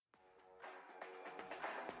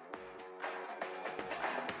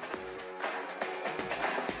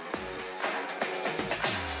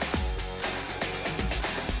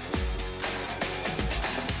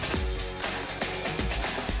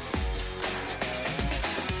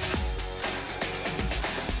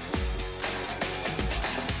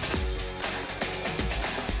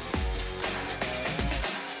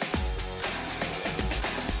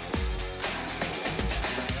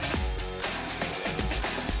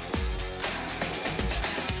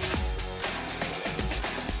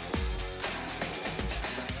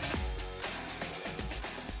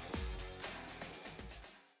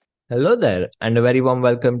Hello there, and a very warm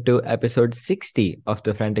welcome to episode 60 of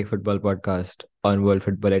the Frantic Football Podcast on World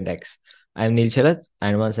Football Index. I'm Neel Shelat,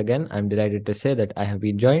 and once again, I'm delighted to say that I have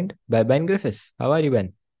been joined by Ben Griffis. How are you,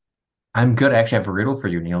 Ben? I'm good. Actually, I have a riddle for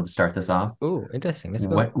you, Neil, to start this off. Oh, interesting. Let's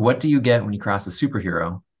go. What do you get when you cross a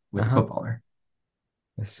superhero with a Uh-huh. footballer?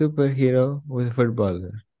 A superhero with a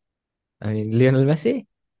footballer. I mean, Lionel Messi?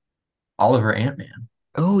 Oliver Ant-Man.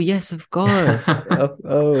 Oh, yes, of course.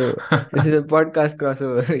 This is a podcast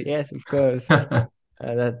crossover. Yes, of course.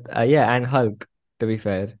 Yeah, and Hulk, to be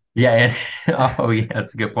fair. Yeah, oh yeah,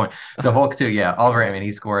 that's a good point. So Hulk too, yeah. Oliver Ant-Man,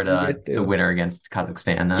 he scored You get the to. winner against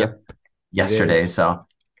Kazakhstan Yep, he did. yesterday. So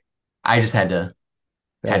I just Fair had to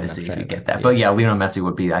enough, see if fair you enough. get that. But Yeah. yeah, Lionel Messi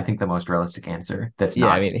would be, I think, the most realistic answer. That's Yeah,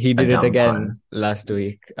 I not mean, he a did it dumb again pun. last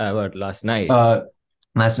week, last night. Uh,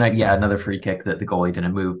 Last night, yeah, another free kick that the goalie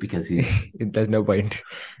didn't move because he's There's no point.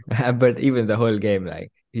 But even the whole game,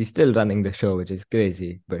 like, he's still running the show, which is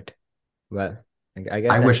crazy. But, well, I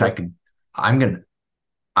guess I that's wish I what, could. I'm gonna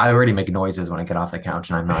I already make noises when I get off the couch,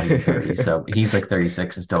 and I'm not even 30. So he's like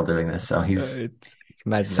 36 and still doing this. So it's it's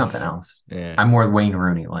something madness. else. Yeah. I'm more Wayne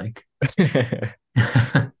Rooney like.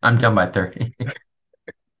 I'm done by 30.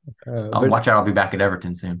 I'll But watch out. I'll be back at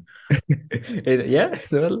Everton soon. yeah,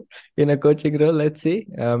 well, in a coaching role, let's see.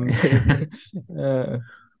 Uh,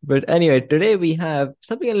 but anyway, today we have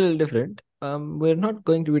something a little different. We're not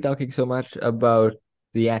going to be talking so much about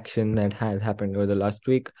the action that has happened over the last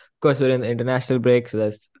week. Of course, we're in the international break, so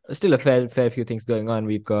there's still a fair few things going on.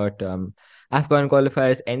 We've got AFCON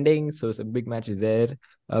qualifiers ending, so some big matches there.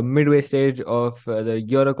 Midway stage of the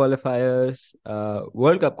Euro qualifiers,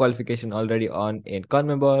 World Cup qualification already on in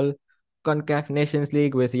CONMEBOL. CONCACAF Nations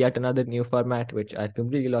League with yet another new format, which I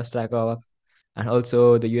completely lost track of, and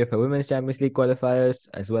also the UEFA Women's Champions League qualifiers,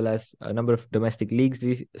 as well as a number of domestic leagues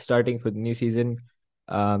starting for the new season.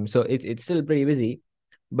 So it's still pretty busy.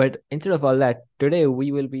 But instead of all that, today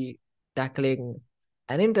we will be tackling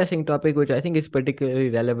an interesting topic, which I think is particularly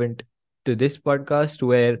relevant to this podcast,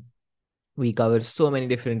 where we cover so many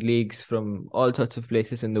different leagues from all sorts of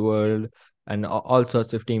places in the world and all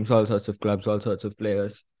sorts of teams, all sorts of clubs, all sorts of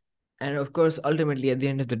players. And of course, ultimately, at the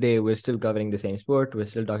end of the day, we're still covering the same sport. We're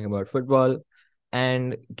still talking about football.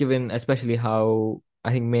 And given especially how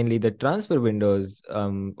I think mainly the transfer windows,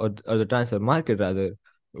 or the transfer market rather,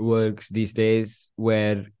 works these days,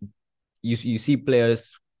 where you see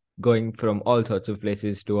players going from all sorts of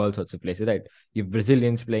places to all sorts of places, right? You have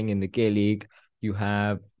Brazilians playing in the K League, you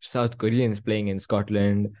have South Koreans playing in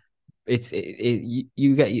Scotland.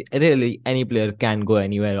 You get really any player can go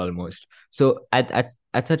anywhere almost. So at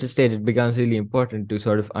such a stage, it becomes really important to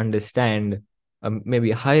sort of understand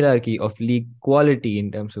maybe a hierarchy of league quality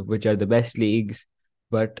in terms of which are the best leagues,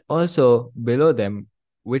 but also below them,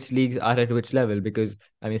 which leagues are at which level. Because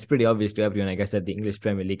I mean, it's pretty obvious to everyone, I guess, that the English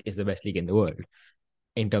Premier League is the best league in the world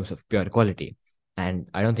in terms of pure quality, and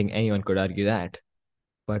I don't think anyone could argue that.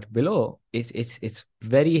 But below, it's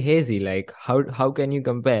very hazy. Like how can you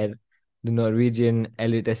compare the Norwegian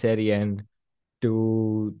Eliteserien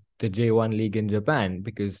to the J1 league in Japan?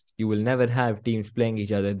 Because you will never have teams playing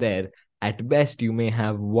each other there. At best, you may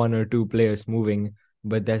have one or two players moving,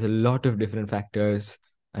 but there's a lot of different factors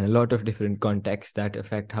and a lot of different contexts that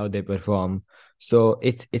affect how they perform. So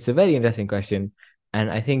it's a very interesting question,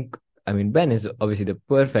 and I mean Ben is obviously the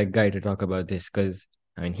perfect guy to talk about this because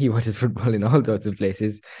I mean he watches football in all sorts of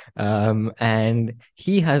places, and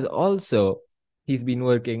he's been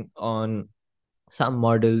working on some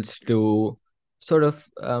models to sort of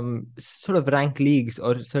rank leagues,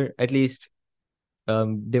 or at least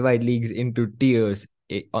divide leagues into tiers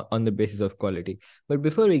on the basis of quality. But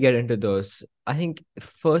before we get into those, I think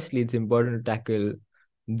firstly it's important to tackle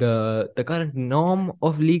the current norm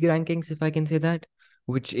of league rankings, if I can say that,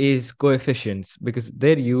 which is coefficients, because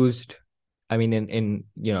they're used, I mean, in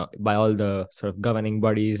by all the sort of governing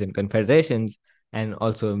bodies and confederations, and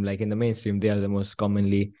also like in the mainstream, they are the most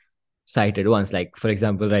commonly cited ones. Like for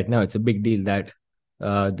example, right now it's a big deal that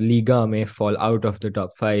the Liga may fall out of the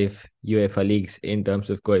top five UEFA leagues in terms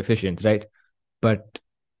of coefficients, right? But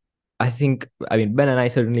I mean, Ben and I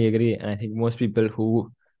certainly agree, and I think most people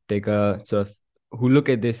who take a sort of who look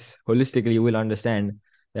at this holistically will understand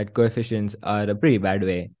that coefficients are a pretty bad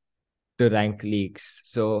way to rank leagues.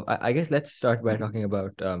 So I guess let's start by talking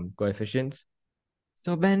about coefficients.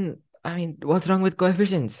 So Ben, I mean, what's wrong with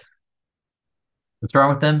coefficients? What's wrong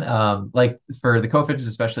with them? Like for the coefficients,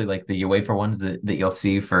 especially like the UEFA ones that you'll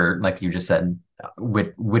see for, like you just said,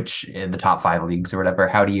 which in the top five leagues or whatever,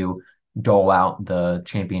 how do you dole out the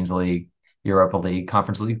Champions League, Europa League,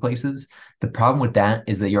 Conference League places? The problem with that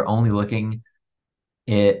is that you're only looking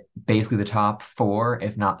it basically the top four,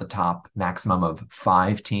 if not the top maximum of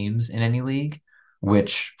five teams in any league,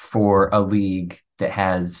 which for a league that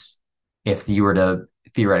has, if you were to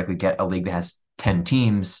theoretically get a league that has 10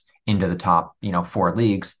 teams into the top, four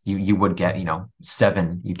leagues, you would get,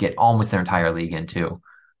 seven, you'd get almost their entire league into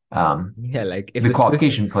Yeah, like if the the Swiss,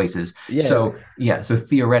 qualification places. yeah, So yeah, so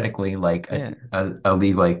theoretically, like yeah, a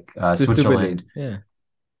league like Swiss Super League, Switzerland, yeah,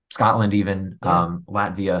 Scotland, even yeah,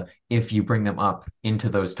 Latvia, if you bring them up into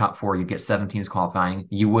those top four, you get seven teams qualifying.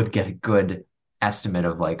 You would get a good estimate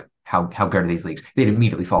of like how good are these leagues. They'd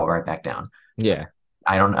immediately fall right back down. yeah.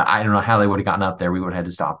 I don't know how they would have gotten up there. We would have had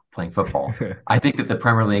to stop playing football. I think that the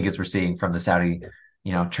Premier League, as we're seeing from the Saudi,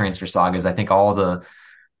 transfer sagas, I think all the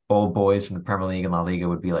old boys from the Premier League and La Liga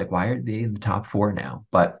would be like, why are they in the top four now?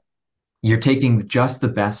 But you're taking just the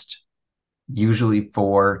best, usually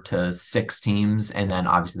 4 to 6 teams, and then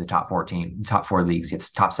obviously the top four leagues, it's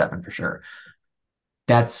top seven for sure.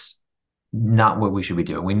 That's not what we should be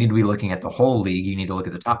doing. We need to be looking at the whole league. You need to look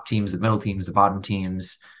at the top teams, the middle teams, the bottom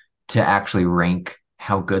teams to actually rank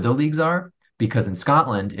how good the leagues are. Because in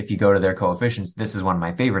Scotland, if you go to their coefficients, this is one of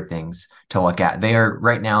my favorite things to look at. They are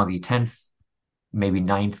right now the 10th, maybe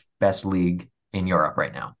ninth best league in Europe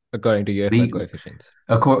right now. According to UEFA The coefficients.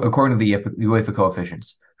 according to the UEFA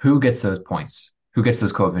coefficients, who gets those points? Who gets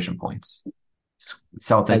those coefficient points?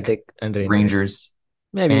 Celtic, Celtic and Rangers. Rangers,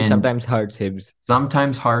 Maybe and sometimes Hearts, Hibs.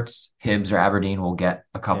 sometimes Hearts, Hibs, or Aberdeen will get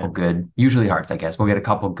a couple Yeah. good. Usually Hearts, I guess, will get a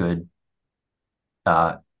couple good,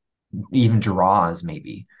 uh, even draws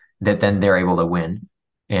maybe that then they're able to win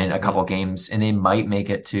in a couple Yeah. games, and they might make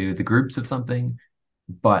it to the groups of something.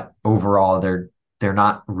 But overall, they're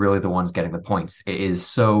not really the ones getting the points. It is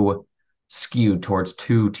so skewed towards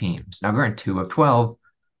two teams. Now, granted, two of 12,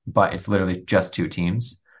 but it's literally just two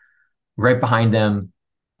teams. Right behind them,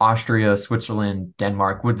 Austria, Switzerland,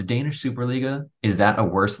 Denmark. Would the Danish Superliga, is that a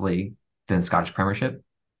worse league than Scottish Premiership?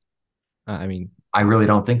 I mean, I really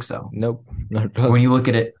don't think so. nope, not at all. When you look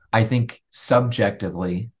at it, I think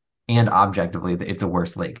subjectively and objectively that it's a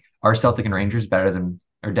worse league. Are Celtic and Rangers better than,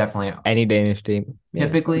 or definitely Any Danish team. Yeah,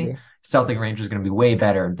 could typically be. Celtic and Rangers is going to be way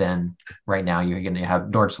better than right now. You're going to have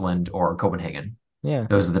Nordsjælland or Copenhagen. Yeah.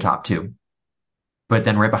 Those are the top two. But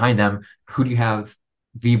then right behind them, who do you have?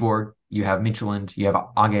 Viborg, you have Midtjylland, you have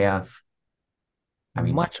AGF. I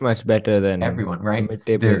mean, Much, much better than everyone, a right?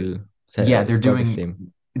 mid-table Yeah, they're Scottish doing,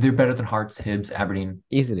 team. they're better than Hearts, Hibs, Aberdeen.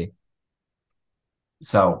 Easily.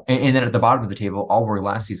 So, and then at the bottom of the table, Albury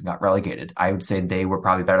last season got relegated. I would say they were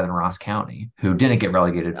probably better than Ross County, who didn't get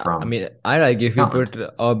relegated I from mean, I like if you Scotland. put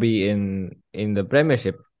Obi in the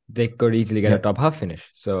Premiership, they could easily get a Yep, top half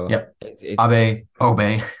finish. So yep. it's Abe,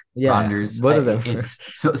 Obe, yeah, Ronders. both of them. It's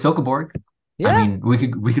so Silkeborg. I Yeah, mean, we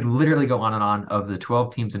could literally go on and on. Of the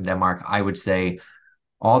 12 teams in Denmark, I would say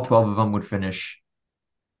all 12 of them would finish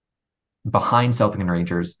behind Celtic and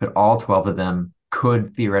Rangers, but all 12 of them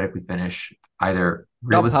could theoretically finish either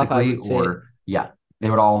top half, I realistically would say. or yeah, they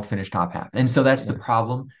would all finish top half. And so that's the Yeah,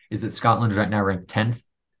 problem is that Scotland is right now ranked 10th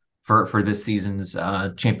for this season's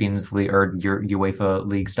Champions League or UEFA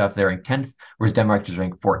League stuff. They're ranked 10th, whereas Denmark is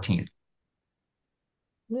ranked 14th.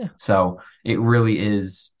 yeah. So it really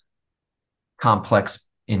is complex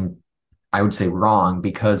in, I would say, wrong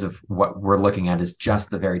because of what we're looking at is just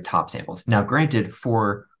the very top samples. Now, granted,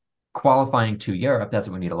 for qualifying to Europe, that's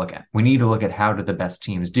what we need to look at. We need to look at how do the best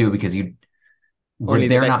teams do because Only the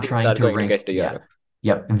they're best not teams trying are to going to rank. get to Yeah, Europe.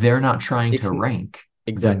 yep. They're not trying It's to rank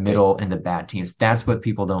the exactly. middle and the bad teams. That's what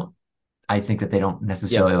people don't. I think that they don't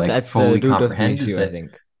necessarily Yep, like that's the fully root of the comprehend is issue, I that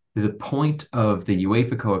think. the point of the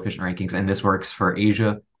UEFA coefficient rankings, and this works for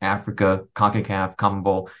Asia, Africa, CONCACAF,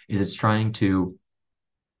 CONMEBOL, is it's trying to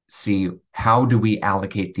see how do we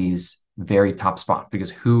allocate these very top spots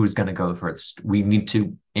because who's going to go first? We need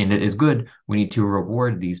to, and it is good, we need to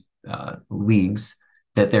reward these leagues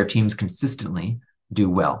that their teams consistently do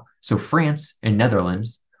well. So France and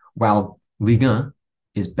Netherlands, while Ligue 1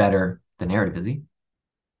 is better than Eredivisie,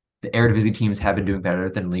 the Eredivisie teams have been doing better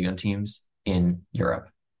than Ligue 1 teams in Europe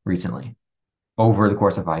recently over the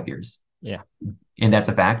course of 5 years. Yeah. And that's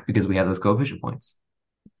a fact because we have those coefficient points.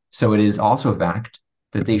 So it is also a fact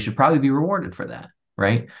that they should probably be rewarded for that,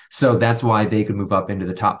 right? So that's why they could move up into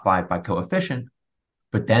the top five by coefficient.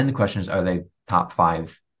 But then the question is, are they top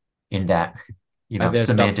five in that, Are there top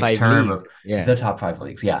semantic five term league? of Yeah. the top five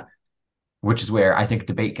leagues? Yeah. Which is where I think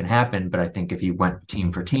debate can happen. But I think if you went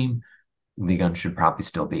team for team, Ligue 1 should probably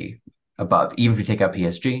still be above. Even if you take out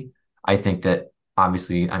PSG, I think that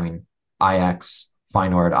obviously, I mean, Ajax,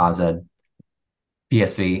 Feyenoord, AZ,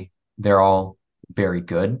 PSV, they're all very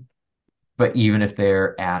good. But even if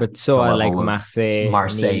they're at But so the are like level of Marseille,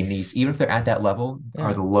 Marseille, Nice, Nice. even if they're at that level, are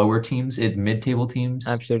Yeah, the lower teams, mid-table teams,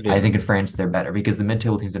 absolutely. I think in France they're better because the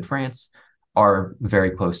mid-table teams in France are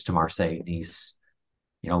very close to Marseille, Nice,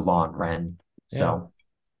 Lyon, Rennes. Yeah, So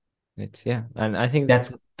yeah, and I think that's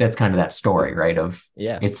kind of that story, right? Of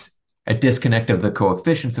yeah, it's a disconnect of the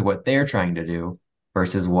coefficients of what they're trying to do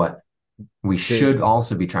versus what we should the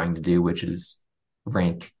also be trying to do, which is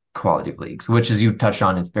rank quality of leagues, which as you touched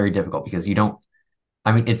on, it's very difficult because you don't,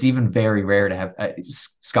 I mean, it's even very rare to have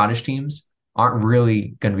Scottish teams aren't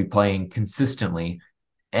really going to be playing consistently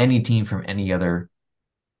any team from any other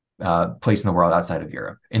place in the world outside of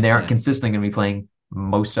Europe. And they aren't yeah consistently going to be playing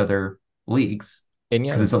most other leagues in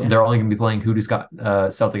because Europe. Yeah, they're only going to be playing who does Scott,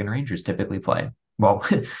 Celtic and Rangers typically play. Well,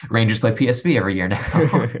 Rangers play PSV every year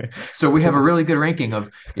now. So we have a really good ranking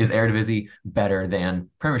of is Eredivisie better than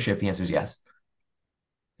Premiership? The answer is yes.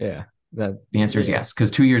 yeah, that The answer is yeah, yes.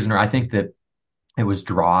 Because 2 years in a row, I think that it was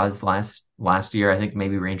draws last year. I think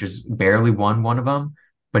maybe Rangers barely won one of them,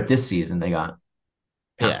 but this season they got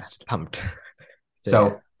yeah, pounced. pumped. So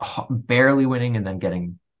yeah, So barely winning and then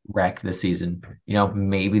getting wrecked this season.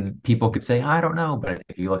 Maybe people could say, I don't know, but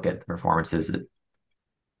if you look at the performances,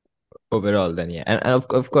 overall, then yeah, and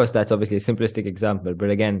of course that's obviously a simplistic example, but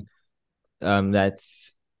again,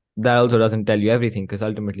 that's that also doesn't tell you everything because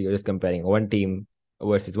ultimately you're just comparing one team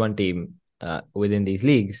versus one team within these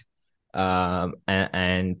leagues,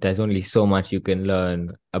 and there's only so much you can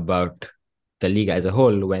learn about the league as a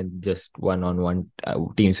whole when just one-on-one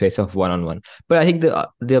teams face off one-on-one. But I think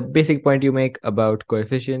the basic point you make about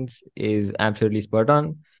coefficients is absolutely spot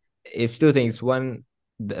on. It's two things. One,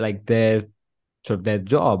 like their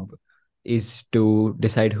job is to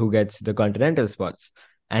decide who gets the continental spots.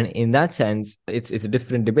 And in that sense, it's a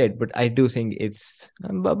different debate, but I do think it's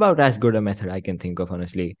about as good a method I can think of,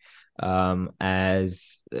 honestly,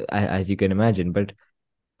 as you can imagine. But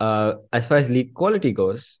as far as league quality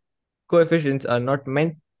goes, coefficients are not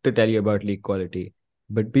meant to tell you about league quality,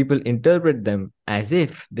 but people interpret them as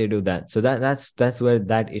if they do that. So that's where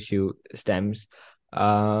that issue stems.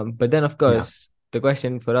 But then, of yeah. course, the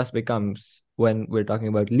question for us becomes when we're talking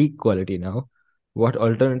about league quality now, what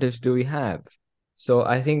alternatives do we have? So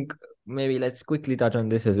I think maybe let's quickly touch on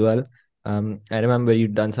this as well. I remember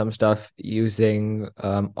you've done some stuff using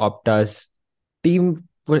Opta's team.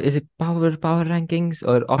 What is it? Power rankings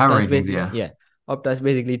or Power Opta's rankings, basically? yeah. Yeah, Opta's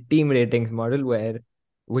basically team ratings model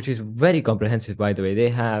which is very comprehensive, by the way. They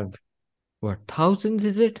have what, thousands,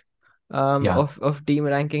 is it? Yeah. Of team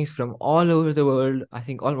rankings from all over the world. I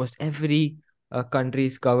think almost every country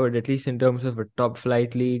is covered, at least in terms of a top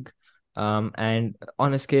flight league. And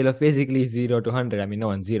on a scale of basically 0 to 100, I mean, no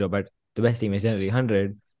one's zero, but the best team is generally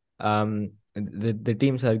 100. The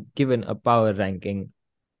teams are given a power ranking,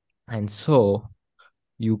 and so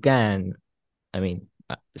you can, I mean,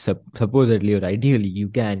 supposedly or ideally, you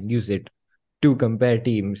can use it to compare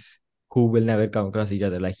teams who will never come across each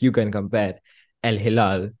other. Like you can compare El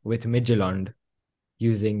Hilal with Midtjylland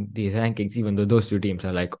using these rankings, even though those two teams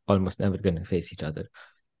are like almost never going to face each other.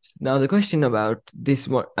 Now, the question about this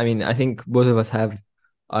more, I mean, I think both of us have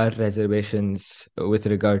our reservations with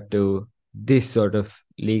regard to this sort of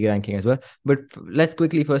league ranking as well. But let's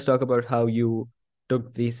quickly first talk about how you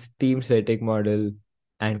took this team rating model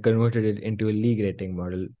and converted it into a league rating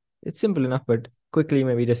model. It's simple enough, but quickly,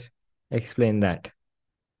 maybe just explain that.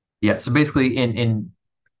 Yeah. So basically in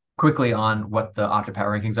quickly on what the Opta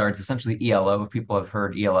power rankings are, it's essentially ELO. If people have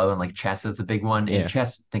heard ELO and like chess is the big one. In Yeah.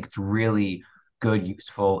 chess, I think it's really good,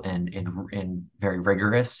 useful, and very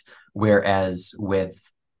rigorous. Whereas with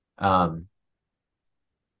um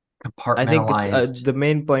I think compartmentalized, the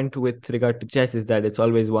main point with regard to chess is that it's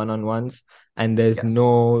always one-on-ones, and yes.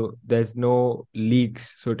 there's no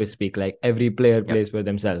leagues, so to speak. Like every player Yep. plays for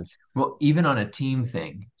themselves. Well, even on a team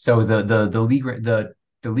thing. So the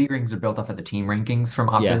league rankings are built off of the team rankings from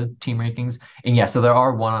Yeah, Opta team rankings. And yeah, so there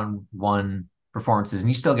are one-on-one performances, and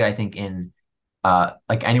you still get, I think, in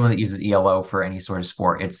like anyone that uses ELO for any sort of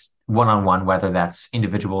sport, it's one-on-one, whether that's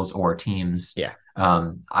individuals or teams. yeah,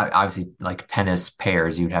 Obviously, like tennis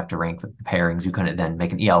pairs, you'd have to rank the pairings. You couldn't then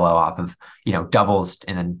make an ELO off of, doubles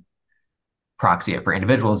and then proxy it for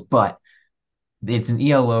individuals, but it's an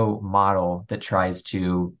ELO model that tries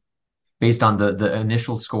to, based on the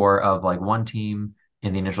initial score of like one team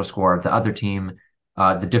and the initial score of the other team,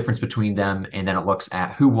 the difference between them, and then it looks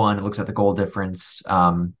at who won. It looks at the goal difference.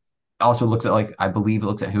 Also looks at, like, I believe it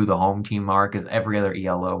looks at who the home team are, because every other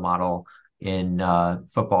ELO model in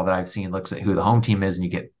football that I've seen looks at who the home team is, and you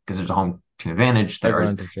get, because there's a home team advantage. There's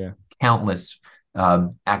advantage. Yeah, countless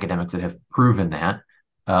academics that have proven that,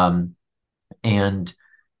 and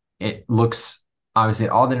it looks obviously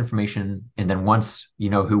all that information, and then once you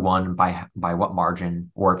know who won by what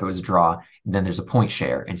margin, or if it was a draw, then there's a point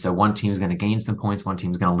share. And so one team is going to gain some points, one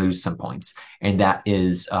team is going to lose some points, and that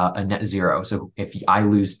is a net zero. So if I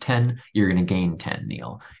lose 10, you're going to gain 10,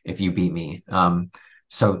 Neil, if you beat me.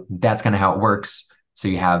 So that's kind of how it works. So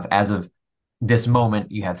you have, as of this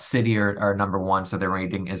moment, you have City are number one, so their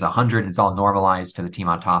rating is 100. It's all normalized to the team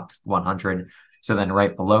on top, 100. So then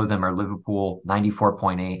right below them are Liverpool,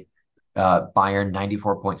 94.8. Bayern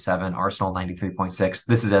 94.7, Arsenal 93.6.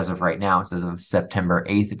 This is as of right now. It's as of September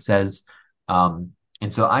 8th, it says. And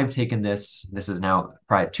so I've taken this is now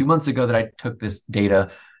probably 2 months ago that I took this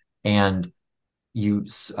data, and you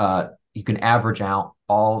you can average out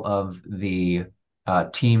all of the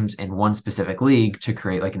teams in one specific league to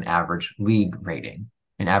create like an average league rating,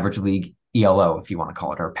 an average league ELO, if you want to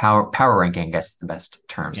call it, or power ranking, I guess is the best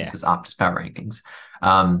term since Yeah. it's Optus power rankings.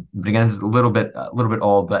 But again, this is a little bit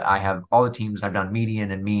old, but I have all the teams. I've done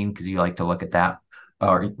median and mean because you like to look at that,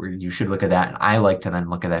 or you should look at that, and I like to then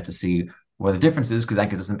look at that to see what the difference is, because that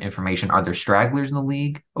gives us some information. Are there stragglers in the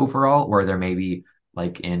league overall, or are there maybe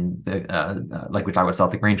like in the like we talked about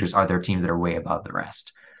Celtic Rangers, are there teams that are way above the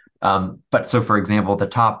rest? But so for example, the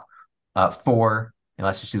top four, and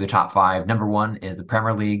let's just do the top five. Number one is the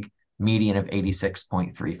Premier League, median of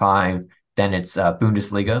 86.35. Then it's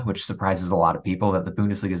Bundesliga, which surprises a lot of people that the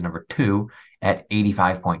Bundesliga is number two at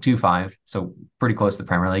 85.25. So pretty close to the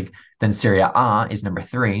Premier League. Then Serie A is number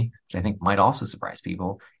three, which I think might also surprise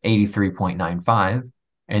people, 83.95.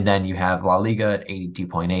 And then you have La Liga at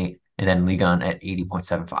 82.8, and then Ligue 1 at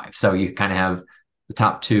 80.75. So you kind of have the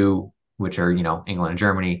top two, which are, England and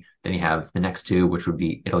Germany. Then you have the next two, which would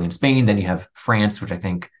be Italy and Spain. Then you have France, which I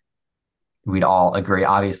think we'd all agree,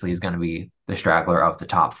 obviously, is going to be the straggler of the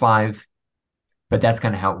top five. But that's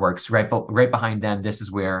kind of how it works. Right behind them, this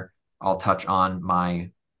is where I'll touch on my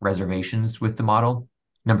reservations with the model.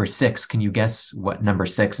 Number six, can you guess what number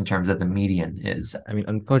six in terms of the median is? I mean,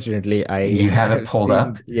 unfortunately, I You have it have pulled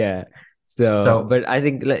up. seen, yeah. So, So but I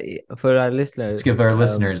think like, for our let's listeners, give our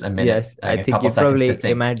listeners a minute, yes, I like a think couple you seconds to probably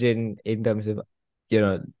think. imagine in terms of, you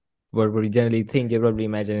know, what we generally think, you probably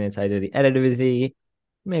imagine it's either the Eredivisie,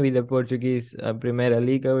 maybe the Portuguese Primeira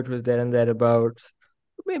Liga, which was there and thereabouts,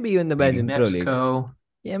 maybe even the Maybe Belgian Pro League. Mexico,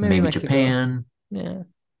 Yeah, maybe maybe Mexico. Japan, Yeah,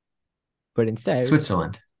 but instead,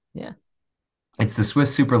 Switzerland. yeah, It's the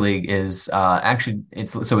Swiss Super League is actually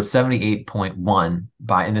it's 78.1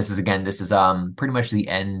 and this is pretty much the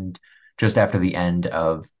end, just after the end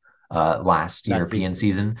of last last European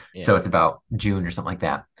season. season. Yeah. So it's about June or something like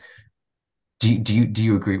that. Do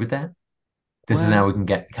you agree with that? This is Well, now we can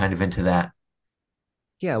get kind of into that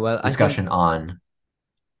yeah, well, I think discussion on,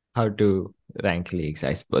 how to rank leagues,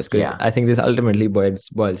 I suppose, because yeah. I think this ultimately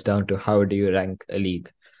boils down to how do you rank a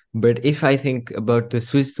league. But if I think about the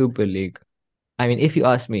Swiss Super League, I mean, if you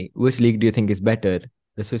ask me which league do you think is better,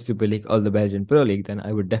 the Swiss Super League or the Belgian Pro League, then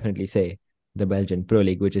I would definitely say the Belgian Pro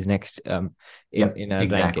League, which is next in Yep, in our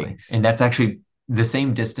exactly. rankings. And that's actually the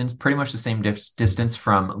same distance, pretty much the same distance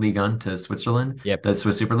from Ligue 1 to Switzerland. Yep. The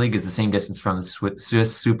Swiss Super League is the same distance from the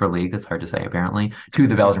Swiss Super League, that's hard to say apparently, to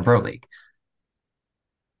the Belgian Pro League.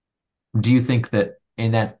 Do you think that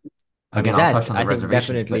in that, I mean again, I'll touch that on the I think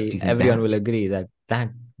reservations, but do definitely you think everyone that, will agree that that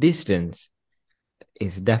distance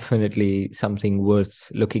is definitely something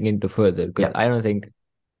worth looking into further, because yeah, I don't think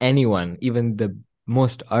anyone, even the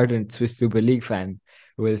most ardent Swiss Super League fan,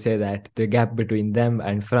 will say that the gap between them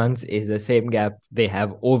and France is the same gap they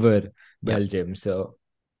have over yeah, Belgium. So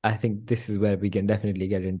I think this is where we can definitely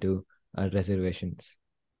get into our reservations.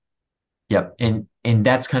 yeah. And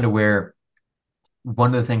that's kind of where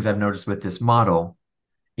one of the things I've noticed with this model,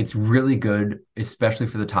 it's really good, especially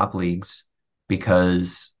for the top leagues,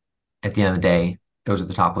 because at the end of the day, those are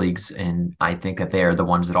the top leagues, and I think that they are the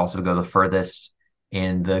ones that also go the furthest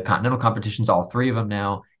in the continental competitions, all three of them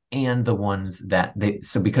now, and the ones that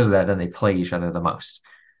so because of that, then they play each other the most.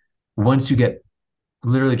 Once you get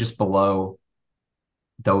literally just below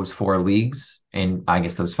those four leagues, and I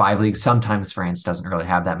guess those five leagues, sometimes France doesn't really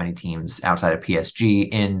have that many teams outside of PSG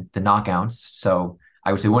in the knockouts. So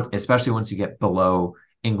I would say, especially once you get below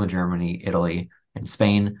England, Germany, Italy, and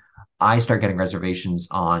Spain, I start getting reservations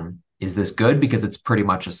on, is this good? Because it's pretty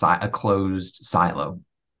much a closed silo,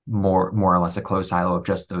 more or less a closed silo of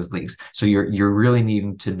just those leagues. So you're really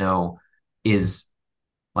needing to know, is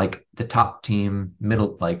like the top team,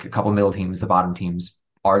 middle, like a couple of middle teams, the bottom teams,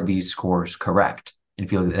 are these scores correct? And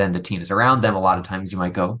feel then the teams around them, a lot of times you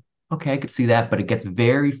might go, okay, I could see that, but it gets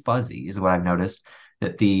very fuzzy, is what I've noticed,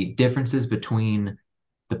 that the differences between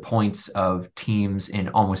the points of teams in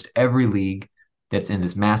almost every league that's in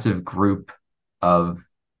this massive group of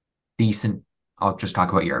decent, I'll just talk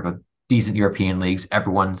about Europe, of decent European leagues.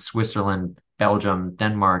 Everyone, Switzerland, Belgium,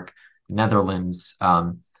 Denmark, Netherlands.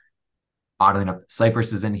 Oddly enough,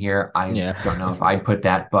 Cyprus is in here. I Yeah. don't know if I'd put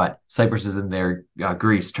that, but Cyprus is in there.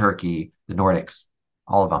 Greece, Turkey, the Nordics,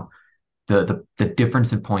 all of them. The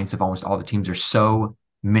difference in points of almost all the teams are so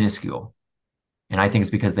minuscule, and I think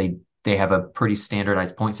it's because they have a pretty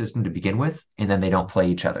standardized point system to begin with, and then they don't play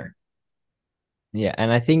each other. Yeah,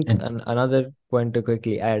 and I think And another point to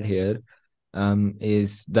quickly add here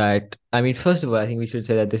is that, I mean, first of all, I think we should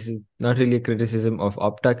say that this is not really a criticism of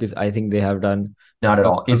Opta, because I think they have done not at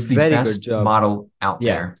all. a It's the very good best job. model out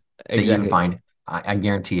Yeah, there that you can exactly. find. I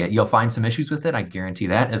guarantee it. You'll find some issues with it. I guarantee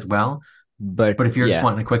that as well. But But if you're just yeah,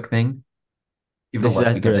 wanting a quick thing, give it a this is look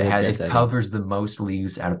as good because as it gets, it I think. covers the most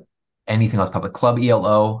leagues out of anything else public. Club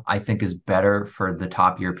ELO, I think, is better for the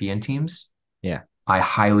top European teams. Yeah. I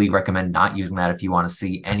highly recommend not using that if you want to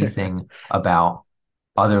see anything about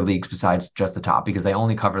other leagues besides just the top, because they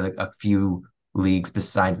only cover a few leagues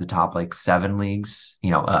besides the top like seven leagues,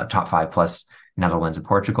 top five plus Netherlands and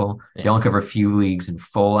Portugal. They Yeah. only cover a few leagues in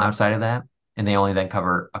full outside of that, and they only then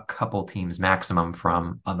cover a couple teams maximum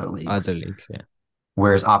from other Other leagues. leagues, yeah.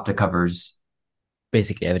 Whereas Opta covers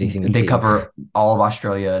Basically every single they team. cover all of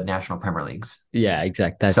Australia national Premier Leagues. Yeah,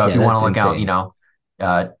 exact. So if you want to That's look out, insane.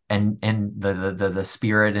 and the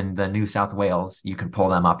Spirit and the New South Wales, you can pull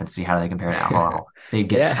them up and see how they compare to Al. They'd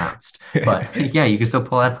get Yeah. trounced, but yeah, you can still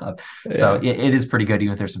pull that up. So Yeah. it is pretty good,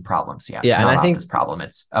 even if there's some problems. Yeah, it's Yeah, and not I think Opta's problem.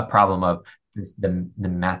 It's a problem of the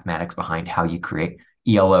mathematics behind how you create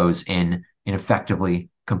ELOs in an effectively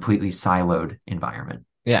completely siloed environment.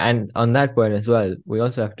 yeah, and on that point as well, we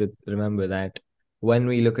also have to remember that when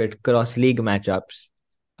we look at cross league matchups,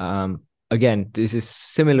 again, this is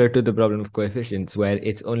similar to the problem of coefficients, where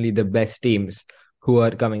it's only the best teams who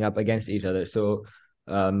are coming up against each other. So,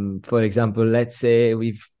 for example, let's say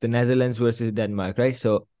we've the Netherlands versus Denmark, right?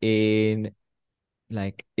 So,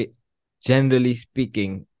 generally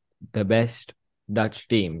speaking, the best Dutch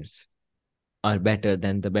teams are better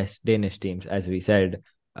than the best Danish teams, as we said,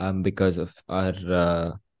 because of because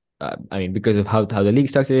of how the league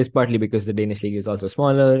structure is, partly because the Danish league is also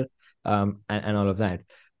smaller, and all of that.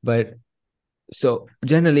 But so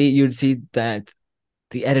generally, you'd see that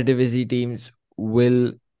the Eredivisie teams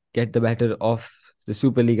will get the better of the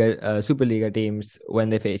Superliga teams when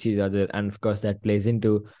they face each other, and of course that plays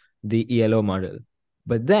into the ELO model.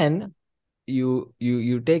 But then you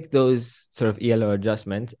take those sort of ELO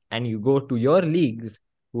adjustments and you go to your leagues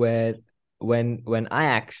where when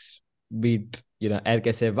Ajax beat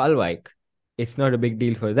RKC Waalwijk, it's not a big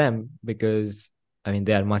deal for them because I mean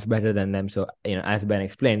they are much better than them. So as Ben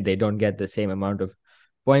explained, they don't get the same amount of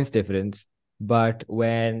points difference. But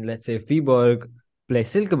when let's say Viborg play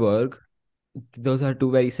Silkeborg, those are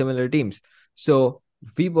two very similar teams. So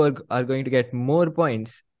Viborg are going to get more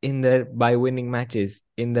points in their by winning matches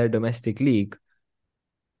in their domestic league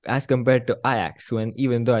as compared to Ajax, when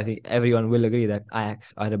even though I think everyone will agree that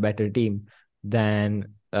Ajax are a better team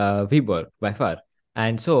than Viborg by far.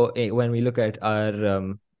 And so when we look at our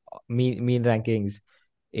mean rankings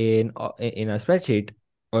in our spreadsheet,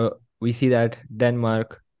 we see that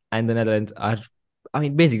Denmark and the Netherlands are, I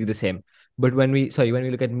mean, basically the same. But when we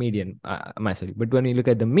look at median, but when we look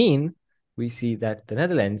at the mean, we see that the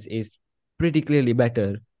Netherlands is pretty clearly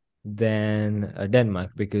better than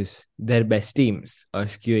Denmark because their best teams are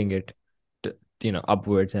skewing it,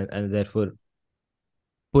 upwards and therefore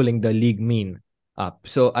pulling the league mean up.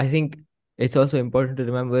 So I think it's also important to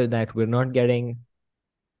remember that we're not getting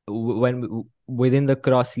when within the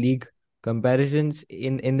cross league comparisons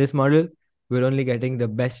in this model, we're only getting the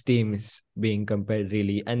best teams being compared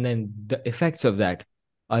really, and then the effects of that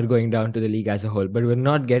are going down to the league as a whole. But we're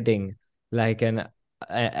not getting like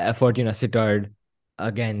a Fortuna Sittard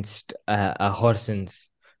against a Horsens.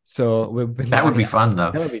 So we've been That would be fun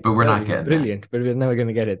though, but we're that would not be getting that. brilliant, but we're never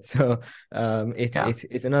gonna get it. So Yeah,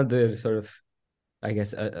 it's another sort of, I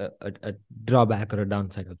guess, a drawback or a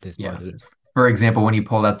downside of this yeah. model. For example, when you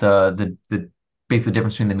pulled out the basically the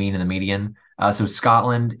difference between the mean and the median. So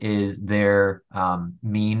Scotland is their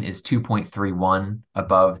mean is 2.31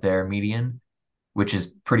 above their median, which is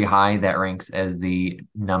pretty high. That ranks as the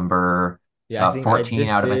number Yeah, I think I 14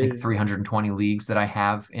 just out of I think did 320 leagues that I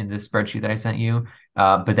have in this spreadsheet that I sent you.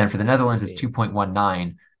 But then for the Netherlands, it's 14.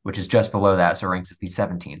 2.19, which is just below that, so it ranks as the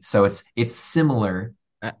 17th. So it's similar.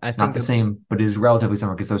 I It's not think the same, but it is relatively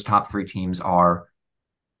similar because those top three teams are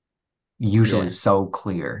usually yeah, so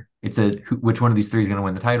clear. It's which one of these three is going to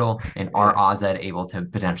win the title, and are yeah, AZ able to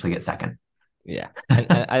potentially get second? yeah.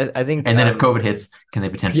 And I think And then if COVID hits, can they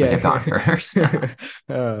potentially yeah. have gone first? Well,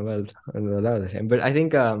 that was a shame. But I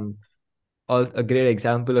think a great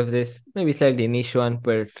example of this, maybe slightly niche one,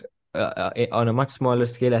 but on a much smaller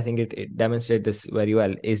scale, I think it demonstrates this very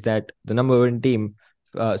well. Is that the number one team,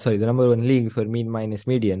 the number one league for mean minus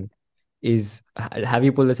median is. Have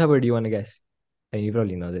you pulled this up, or do you want to guess? And you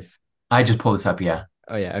probably know this. I just pulled this up. Yeah.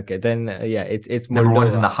 Oh yeah, okay. Then yeah, it's Number one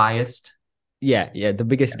is in the Moldova. highest. Yeah, yeah, the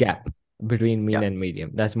biggest Yeah. gap between mean Yeah. and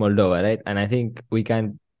medium. That's Moldova, right? And I think we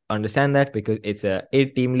can understand that because it's a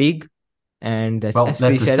eight-team league, and that's Well, FC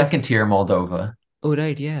that's the Sheriff. second tier Moldova. Oh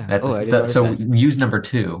right, yeah. Oh, I That's didn't the, notice so that. use number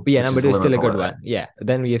two, But yeah, which number is two a is little still bit a good below that. one. Yeah.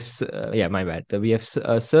 Then we have yeah, my bad. We have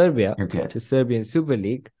Serbia, You're good. the Serbian Super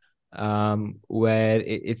League, where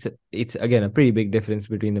it's again a pretty big difference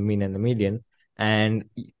between the mean and the median, and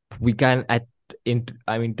we can at in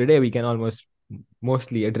I mean today we can almost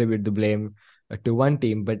mostly attribute the blame to one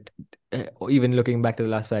team, but even looking back to the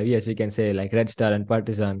last 5 years, we can say like Red Star and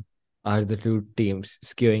Partizan are the two teams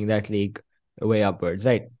skewing that league way upwards,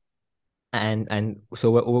 right? And so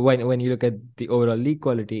when you look at the overall league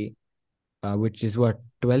quality, which is what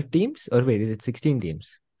 12 teams, or wait, is it 16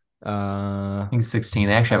 teams? I think 16.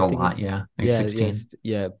 They actually I have a think lot. Yeah. I think yeah, yes, 16.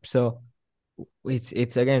 yeah. So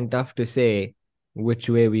it's again tough to say which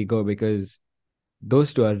way we go because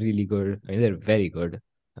those two are really good. I mean, they're very good,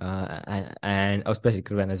 and especially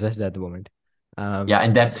Crvena Zvezda at the moment. Yeah. Um,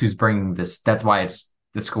 And that's who's bringing this. That's why the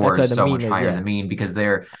that's score why is the so mean much is higher than yeah, the mean because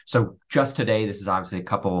they're so just today. This is obviously a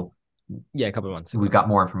couple. yeah, a couple of months We've ago. got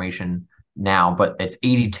more information now, but it's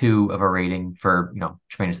 82 of a rating for,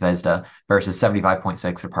 Crvena Zvezda versus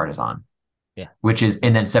 75.6 for Partizan, Yeah, which is,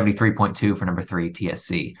 and then 73.2 for number three,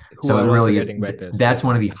 TSC. who So it are also really is, getting better. that's Yeah,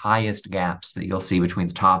 one of the highest gaps that you'll see between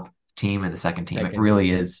the top team and the second team. It second team. really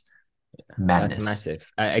Yeah. is That's madness. massive.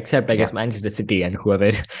 Except I guess Yeah. Manchester City and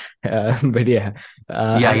whoever. But yeah,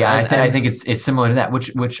 Yeah, and yeah. and I and think it's similar to that,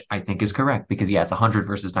 which I think is correct because yeah, it's 100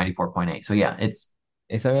 versus 94.8. So yeah, it's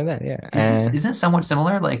something like that. Yeah, isn't it somewhat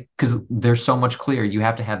similar? Like because there's so much clear, you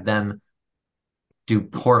have to have them do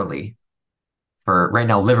poorly for right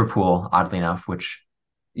now Liverpool, oddly enough, which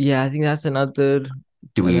yeah. I think that's another.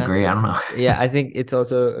 do we That's agree? I don't know. yeah. I think it's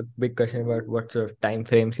also a big question about what sort of time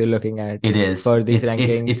frames you're looking at It is. for these It's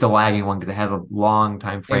rankings. a lagging one because it has a long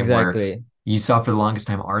time frame where Exactly. you saw for the longest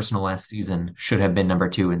time Arsenal last season should have been number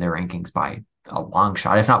two in their rankings by a long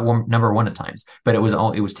shot, if not number one at times. But it was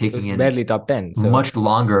It was taking in barely top 10. So much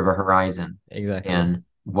longer of a horizon exactly. than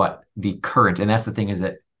what the current. And that's the thing is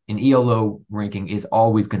that an ELO ranking is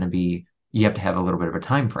always going to be you have to have a little bit of a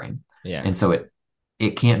time frame, Yeah. and so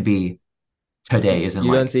it can't be today. Isn't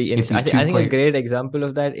You don't like see in if these I two think a players. great example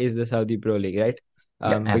of that is the Saudi Pro League, right?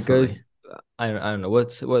 Yeah, Because absolutely. I don't know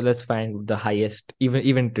let's find the highest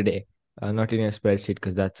even today. Not in a spreadsheet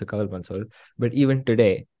because that's a couple months old, but even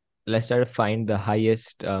today, let's try to find the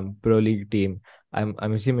highest Pro League team.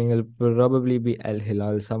 I'm assuming it'll probably be Al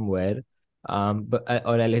Hilal somewhere, but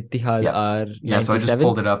or Al Ittihad Yeah, are yeah. So I just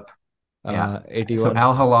pulled 97th, it up. Yeah. So 81.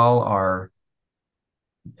 Al Halal are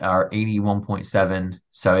 81.7.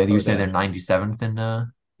 So you Oh, say there. they're 97th in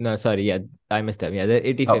No, sorry, yeah, I missed them. Yeah, they're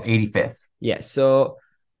 85th. 85th. Yeah, so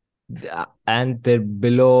and they're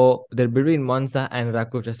between Monza and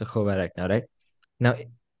Rakov Częstochowa right now, right? Now,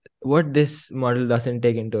 what this model doesn't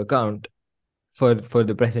take into account for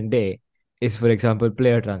the present day is, for example,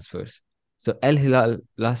 player transfers. So El Hilal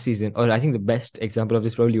last season, or I think the best example of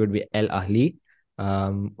this probably would be El Ahly,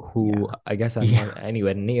 who Yeah. I guess are Yeah. not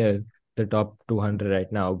anywhere near the top 200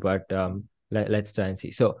 right now, but let's try and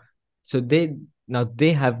see. So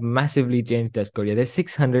they have massively changed their score. Yeah, they're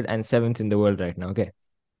 607th in the world right now. Okay,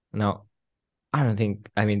 now I don't think.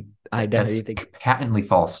 I mean, I definitely That's think. patently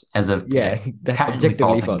false as of Yeah, today. that's Patently objectively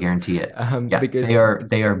false, I can false. guarantee it. Yeah, Because they are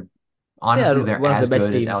they honestly are they're one of the as best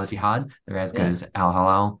good as Al teams. Ittihad. They're as good Yeah, as Al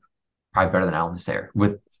Hilal, probably better than Al Nassr.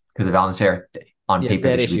 With because of Al Nassr, on yeah, paper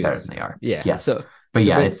their they should be better issues. than they are. Yeah, Yes. But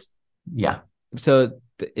yeah, but it's yeah.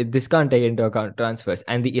 this can't take into account transfers,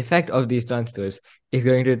 and the effect of these transfers is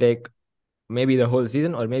going to take maybe the whole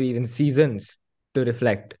season or maybe even seasons to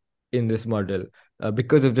reflect in this model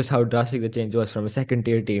because of just how drastic the change was from a second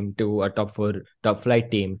tier team to a top four, top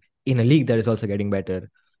flight team in a league that is also getting better.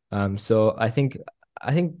 So I think,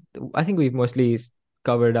 I think we've mostly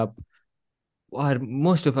covered up our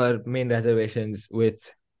most of our main reservations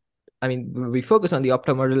with. I mean, we focus on the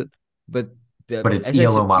Opta model, but But it's ELO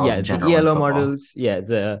essentially, models yeah, in the general in ELO football. models,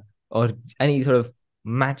 yeah, or any sort of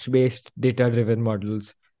match-based data-driven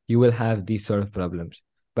models, you will have these sort of problems.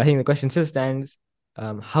 But I think the question still stands: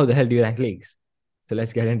 how the hell do you rank leagues? So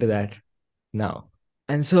let's get into that now.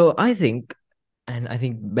 And so and I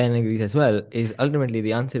think Ben agrees as well, is ultimately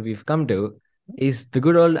the answer we've come to is the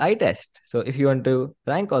good old eye test. So if you want to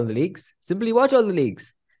rank all the leagues, simply watch all the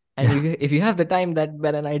leagues. And Yeah. if you have the time that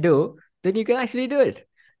Ben and I do, then you can actually do it.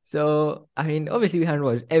 So, I mean, obviously, we haven't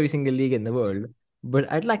watched every single league in the world,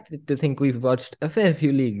 but I'd like to think we've watched a fair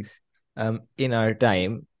few leagues in our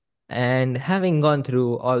time. And having gone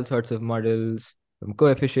through all sorts of models, from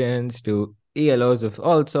coefficients to ELOs of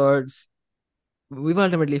all sorts, we've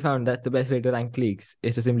ultimately found that the best way to rank leagues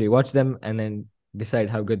is to simply watch them and then decide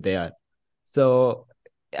how good they are. So,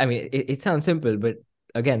 I mean, it sounds simple, but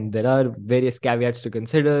again, there are various caveats to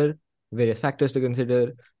consider, various factors to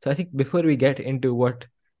consider. So, I think before we get into what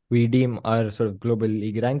we deem our sort of global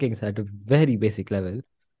league rankings at a very basic level,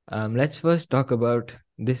 let's first talk about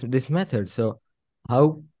this method. So,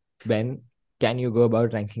 how, Ben, can you go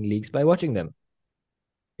about ranking leagues by watching them?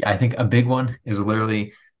 Yeah, I think a big one is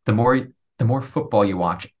literally the more the more football you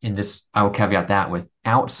watch, in this, I will caveat that with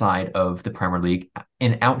outside of the Premier League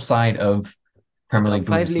and outside of The Premier top League,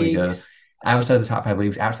 five Bundesliga, leagues, out outside of the top five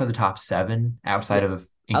leagues, outside the top seven, yeah, outside of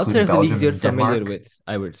outside including of the leagues Belgium you're and familiar Denmark. with,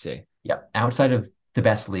 I would say. Yeah, outside of the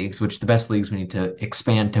best leagues, which the best leagues we need to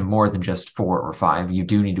expand to more than just four or five. You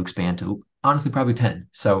do need to expand to honestly probably 10.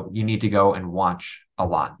 So you need to go and watch a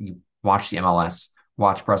lot. You watch the MLS,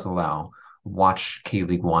 watch Brazil, watch K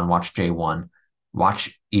League One, watch J1,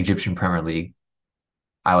 watch Egyptian Premier League.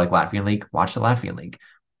 I like Latvian League, watch the Latvian League.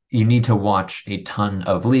 You need to watch a ton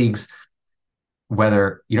of leagues,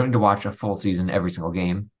 whether you don't need to watch a full season every single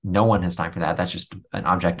game. No one has time for that. That's just an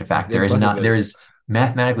objective It's fact. impossible. There is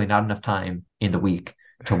mathematically not enough time in the week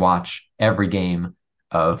to watch every game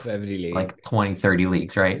Of of every league. like 20, 30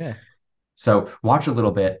 leagues, right? Yeah. So watch a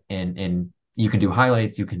little bit, and you can do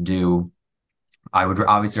highlights, you can do, I would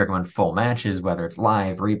obviously recommend full matches, whether it's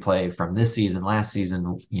live, replay from this season, last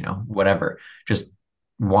season, whatever. Just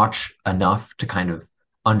watch enough to kind of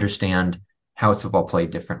understand how is football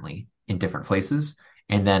played differently in different places,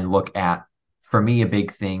 and then look at. For me, a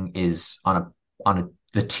big thing is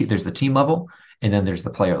there's the team level, and then there's the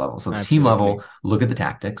player level. So the team Absolutely. level, look at the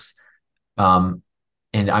tactics. Um,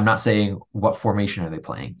 and I'm not saying what formation are they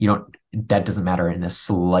playing. You don't. That doesn't matter in the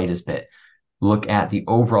slightest bit. Look at the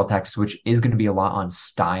overall tactics, which is going to be a lot on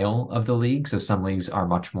style of the league. So some leagues are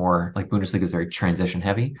much more, like Bundesliga is very transition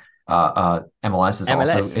heavy. MLS is also,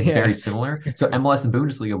 MLS, it's very yeah. similar. So MLS and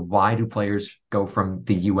Bundesliga, why do players go from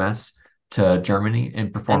the US to Germany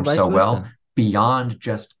and And perform vice so well versa. beyond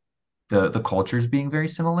just the cultures being very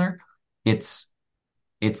similar? It's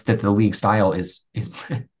it's that the league style is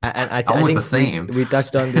And I almost the think we same. we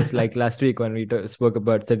touched on this like last week when we spoke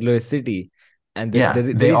about St. Louis City, and Yeah,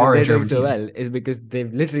 the they reason are a they're doing German so team. well is because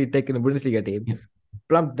they've literally taken a Bundesliga team, Yep,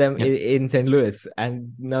 plumped them yep, in St. Louis,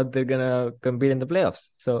 and now they're gonna compete in the playoffs.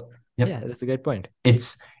 So yep. yeah, that's a great point.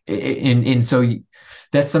 It's and so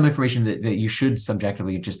that's some information that you should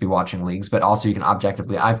subjectively just be watching leagues, but also you can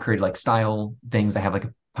objectively. I've created like style things. I have like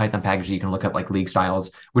a Python package that you can look up like league styles,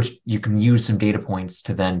 which you can use some data points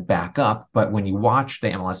to then back up. But when you watch the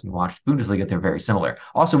MLS and you watch Bundesliga, they're very similar.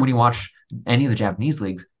 Also, when you watch any of the Japanese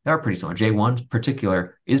leagues, they are pretty similar. J1 in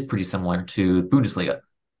particular is pretty similar to Bundesliga,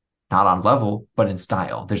 not on level, but in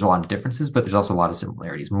style. There's a lot of differences, but there's also a lot of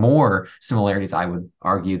similarities. More similarities, I would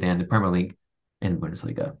argue, than the Premier League and the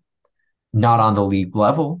Bundesliga. Not on the league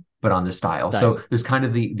level, but on the style. So Style. there's kind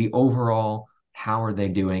of the overall how are they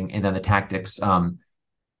doing, and then the tactics.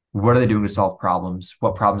 What are they doing to solve problems?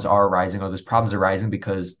 What problems are arising? Are those problems arising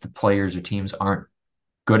because the players or teams aren't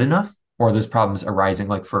good enough, or are those problems arising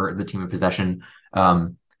like for the team of possession,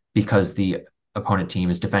 because the opponent team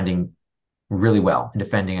is defending really well and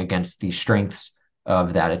defending against the strengths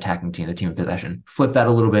of that attacking team, the team of possession. Flip that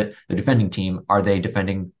a little bit. The defending team, are they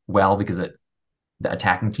defending well because the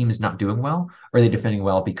attacking team is not doing well? Or are they defending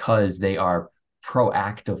well because they are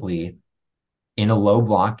proactively in a low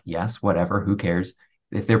block? Yes, whatever, who cares?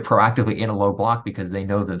 If they're proactively in a low block because they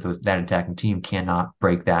know that that attacking team cannot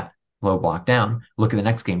break that low block down, look at the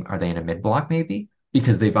next game. Are they in a mid block maybe?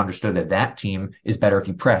 Because they've understood that that team is better if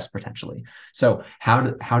you press potentially. So how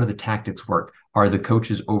do the tactics work? Are the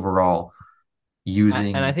coaches overall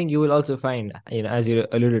And I using? think you will also find, as you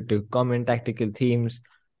alluded to, common tactical themes,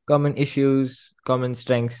 common issues, common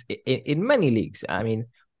strengths in many leagues. I mean,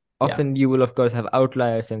 Yeah, often you will, of course, have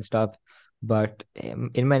outliers and stuff, but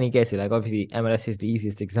in many cases, like obviously MLS is the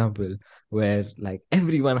easiest example where like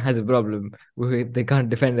everyone has a problem where they can't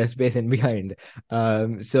defend their space and behind.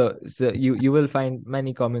 So you will find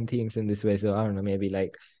many common themes in this way. So I don't know, maybe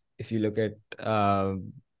like if you look at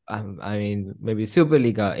I mean maybe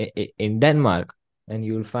Superliga in Denmark, and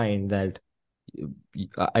you'll find that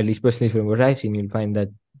at least personally from what I've seen, you'll find that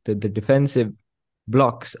the defensive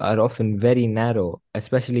blocks are often very narrow,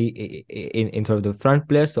 especially in sort of the front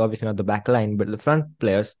players. So obviously not the back line, but the front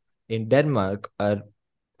players in Denmark are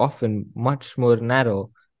often much more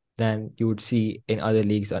narrow than you would see in other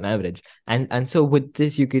leagues on average. And so with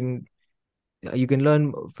this, you can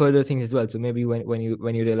learn further things as well. So maybe when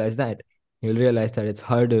you realize that, you'll realize that it's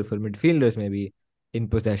harder for midfielders maybe in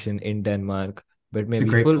possession in Denmark, but It's a maybe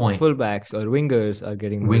great point. fullbacks or wingers are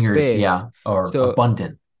getting more Wingers, space. yeah, are So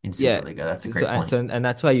abundant in yeah, Superliga. That's a great point. and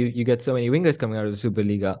that's why you get so many wingers coming out of the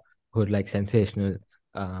Superliga who are like sensational,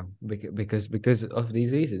 because of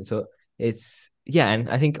these reasons. So it's yeah, and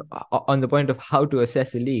I think on the point of how to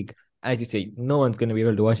assess a league, as you say, no one's going to be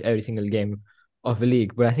able to watch every single game of a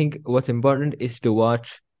league, but I think what's important is to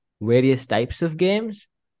watch various types of games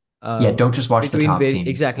Yeah, um don't just watch the between top very teams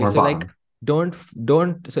exactly. or So like bottom.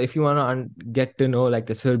 don't so if you want to get to know like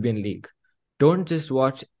the Serbian league, don't just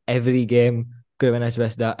watch every game Crvena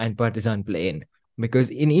Zvezda and Partizan play in, because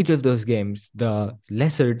in each of those games the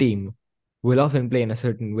lesser team will often play in a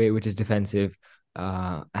certain way which is defensive,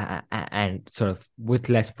 and sort of with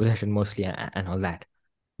less possession mostly, and all that.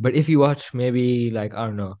 But if you watch maybe like I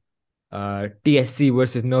don't know, TSC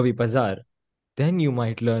versus Novi Pazar, then you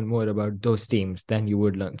might learn more about those teams than you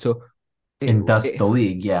would learn. So, it, And thus it, the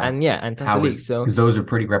league, yeah. and yeah, and that's the How league. is because those are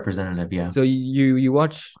pretty representative, yeah. So you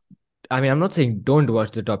watch. I mean, I'm not saying don't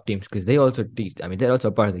watch the top teams because they also teach. I mean, they're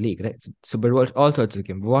also part of the league, right? So but watch all sorts of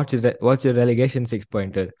games. Watch your relegation six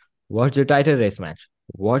pointer. Watch a title race match.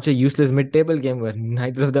 Watch a useless mid-table game where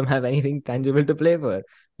neither of them have anything tangible to play for.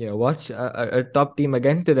 Watch a top team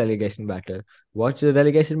against the relegation battle. Watch the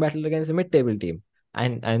relegation battle against a mid-table team.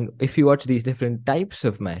 And if you watch these different types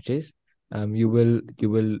of matches, you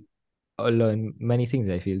will learn many things,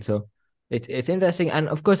 I feel. So it's interesting. And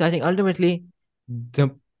of course, I think ultimately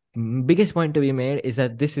the biggest point to be made is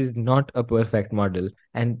that this is not a perfect model,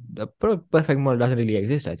 and a perfect model doesn't really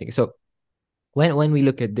exist, I think. So when we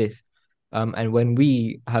look at this, and when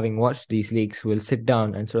we, having watched these leagues, will sit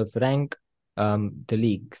down and sort of rank the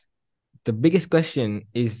leagues, the biggest question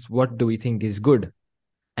is, what do we think is good?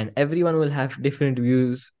 And everyone will have different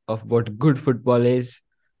views of what good football is.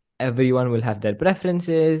 Everyone will have their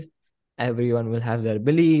preferences, everyone will have their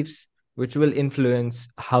beliefs, which will influence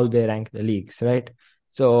how they rank the leagues, right?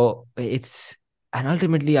 So and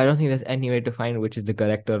ultimately, I don't think there's any way to find which is the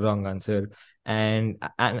correct or wrong answer. And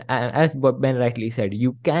as Ben rightly said,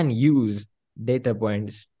 you can use data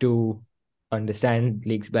points to understand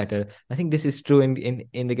leagues better. I think this is true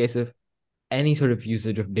in the case of any sort of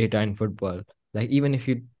usage of data in football. Like even if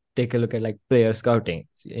you take a look at like player scouting,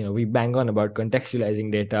 we bang on about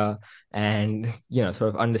contextualizing data and sort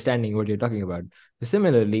of understanding what you're talking about. So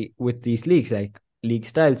similarly with these leagues, like league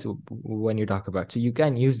styles, when you talk about, so you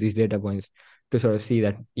can use these data points to sort of see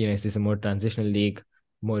that is this a more transitional league,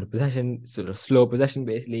 more possession, sort of slow possession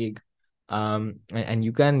based league, and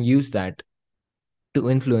you can use that to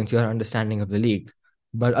influence your understanding of the league.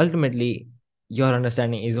 But ultimately, your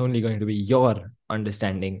understanding is only going to be your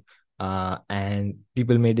understanding. And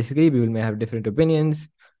people may disagree, people may have different opinions.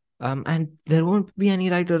 And there won't be any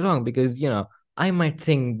right or wrong because, I might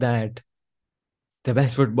think that the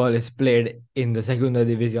best football is played in the Segunda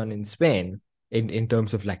Division in Spain in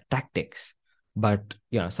terms of like tactics. But,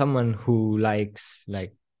 someone who likes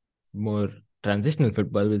like more transitional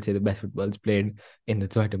football will say the best football is played in the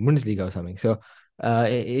Zweite Bundesliga or something. So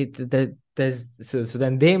that there's so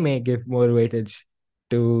then they may give more weightage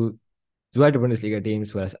to Zweite Bundesliga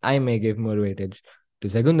teams, whereas I may give more weightage to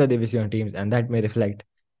Segunda Division teams, and that may reflect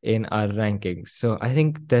in our rankings. So I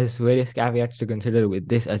think there's various caveats to consider with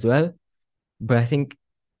this as well. But I think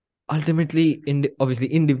ultimately, obviously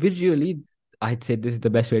individually, I'd say this is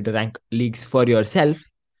the best way to rank leagues for yourself.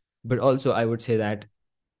 But also, I would say that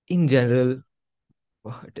in general,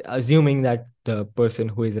 assuming that the person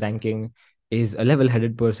who is ranking is a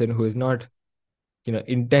level-headed person who is not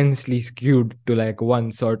intensely skewed to like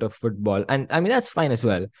one sort of football, and I mean that's fine as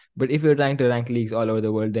well. But if you're trying to rank leagues all over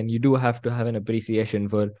the world, then you do have to have an appreciation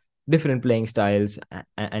for different playing styles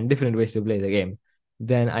and different ways to play the game.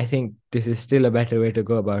 Then I think this is still a better way to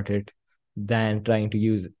go about it than trying to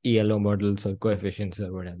use ELO models or coefficients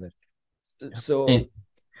or whatever. So And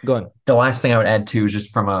go on. the last thing I would add too is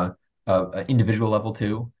just from a individual level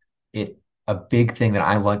too. It A big thing that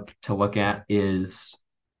I like to look at is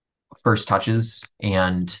first touches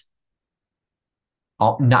and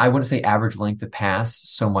no, I wouldn't say average length of pass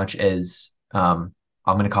so much as I'm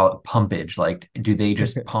going to call it pumpage. Like, do they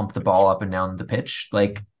just pump the ball up and down the pitch?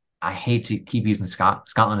 Like, I hate to keep using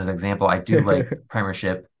Scotland as an example. I do like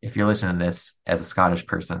Premiership. If you're listening to this as a Scottish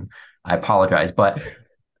person, I apologize, but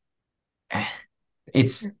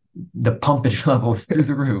it's the pumpage level is through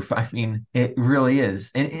the roof. I mean, it really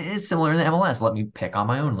is. And it's similar in the MLS. Let me pick on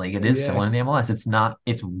my own league. It is Yeah. similar in the MLS. It's not,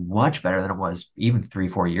 it's much better than it was even 3,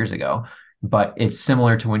 4 years ago. But it's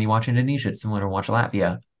similar to when you watch Indonesia. It's similar to watch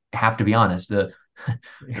Latvia. have to be honest,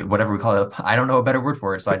 whatever we call it, I don't know a better word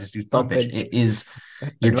for it, so I just use pump pitch. Pumpage, It is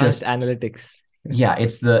you're advanced just analytics. yeah,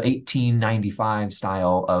 it's the 1895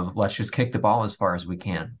 style of let's just kick the ball as far as we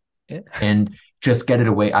can Yeah. and just get it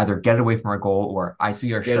away, either get it away from our goal or I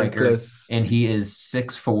see our Get it striker close. and he is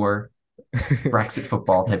 6'4", Brexit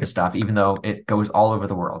football type of stuff, even though it goes all over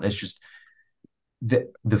the world. It's just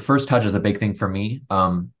the first touch is a big thing for me.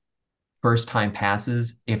 First time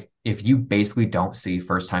passes, if you basically don't see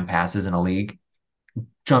first time passes in a league,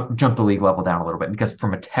 jump the league level down a little bit because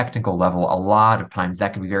from a technical level, a lot of times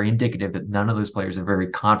that can be very indicative that none of those players are very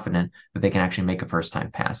confident that they can actually make a first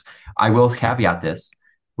time pass. I will caveat this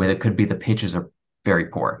with it could be the pitches are very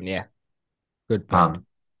poor. Yeah, good point. Um,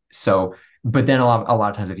 so, but then a lot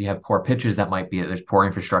of times if you have poor pitches, that might be there's poor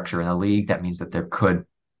infrastructure in the league. That means that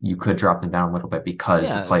you could drop them down a little bit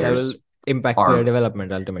because the Yeah, that will players impact player are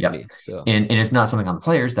development yep. ultimately. So And it's not something on the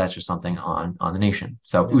players, that's just something on the nation.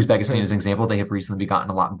 So yeah. Uzbekistan is an example. They have recently gotten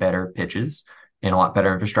a lot better pitches and a lot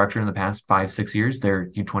better infrastructure in the past 5, 6 years. Their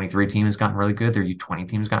U23 team has gotten really good. Their U20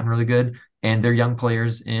 team has gotten really good. And their young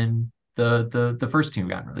players in the first team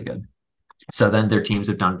gotten really good. So then their teams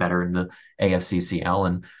have done better in the AFCCL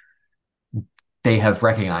and they have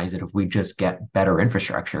recognized that if we just get better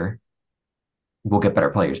infrastructure, we'll get better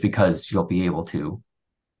players because you'll be able to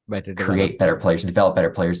Better create development. better players and develop better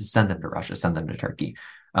players and send them to Russia, send them to Turkey.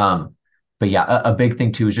 But yeah, a big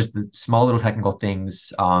thing too is just the small little technical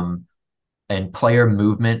things. And player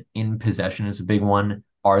movement in possession is a big one.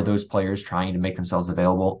 Are those players trying to make themselves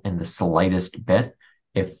available in the slightest bit?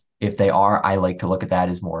 If they are, I like to look at that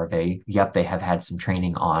as more of a yep, they have had some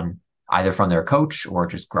training on either from their coach or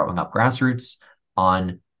just growing up grassroots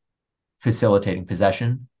on facilitating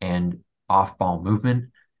possession and off ball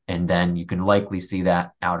movement. And then you can likely see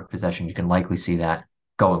that out of possession. You can likely see that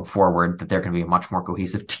going forward, that they're going to be a much more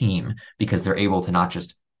cohesive team because they're able to not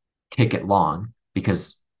just kick it long,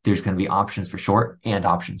 because there's going to be options for short and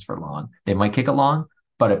options for long. They might kick it long,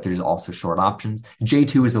 but if there's also short options,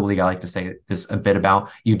 J2 is the league I like to say this a bit about.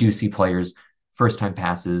 You do see players, first time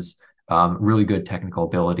passes, really good technical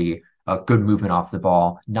ability, good movement off the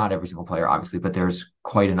ball. Not every single player, obviously, but there's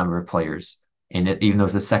quite a number of players. And even though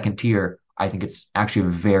it's a second tier, I think it's actually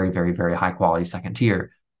a very, very, very high quality second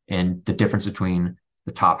tier. And the difference between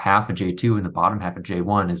the top half of J2 and the bottom half of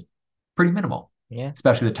J1 is pretty minimal, Yeah.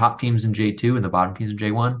 especially the top teams in J2 and the bottom teams in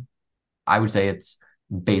J1. I would say it's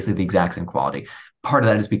basically the exact same quality. Part of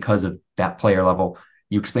that is because of that player level.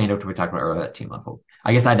 You explained what we talked about earlier, that team level.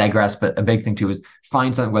 I guess I digress, but a big thing too is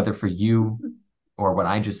find something, whether for you or what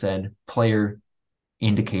I just said, player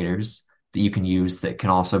indicators that you can use that can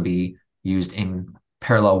also be used in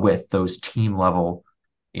parallel with those team level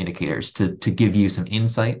indicators to give you some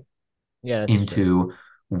insight Yeah, that's true. into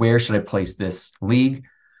where should I place this league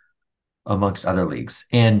amongst other leagues.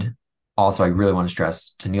 And also, I really want to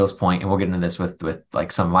stress to Neil's point, and we'll get into this with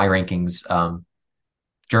like some of my rankings.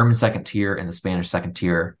 German second tier and the Spanish second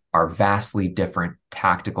tier are vastly different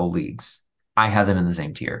tactical leagues. I have them in the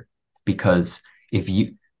same tier because if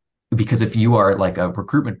you if you are like a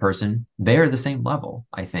recruitment person, they're the same level.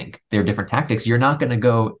 I think they're different tactics. You're not going to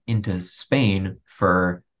go into Spain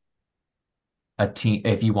for a team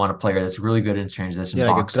if you want a player that's really good in transition Yeah,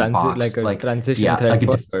 box to like box, a like transition yeah, threat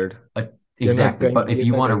forward. You're not exactly. going to But if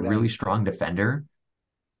you defend want a your really ground. strong defender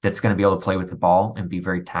that's going to be able to play with the ball and be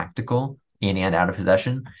very tactical in and out of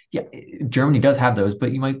possession, yeah, Germany does have those,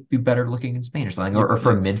 but you might be better looking in Spain or something, You or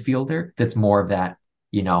for a like midfielder that's more of that,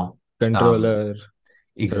 you know, um, controller sort of.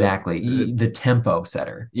 exactly. The tempo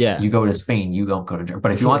setter. Yeah. You go to Spain, you don't go to Germany.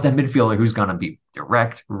 But if you want that midfielder who's going to be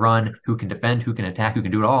direct, run, who can defend, who can attack, who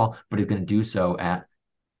can do it all, but is going to do so at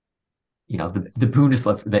the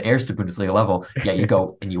Bundesliga, the Erste Bundesliga level, yeah, you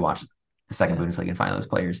go and you watch the second Yeah. Bundesliga and find those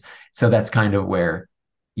players. So that's kind of where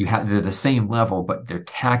they're the same level, but their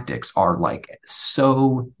tactics are like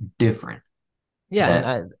so different Yeah,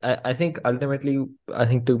 and that I think ultimately, I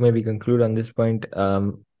think to maybe conclude on this point,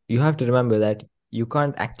 you have to remember that you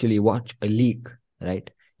can't actually watch a league, right?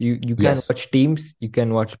 You can yes, watch teams, you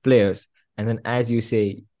can watch players, and then as you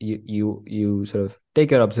say, you sort of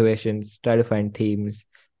take your observations, try to find themes,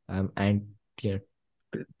 and you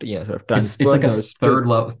know sort of it's transfer like a those to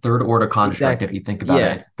third order construct if exactly, you think about it.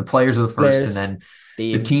 yeah, It's the players are the first, and players, then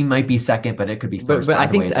the team teams. might be second, but it could be But first. but But I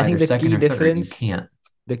either way, think it's I either think second or third. You can't.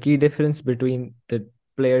 the key difference between the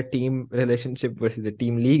player team relationship versus the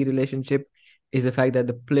team league relationship is the fact that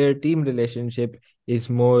the player team relationship is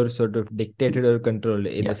more sort of dictated or controlled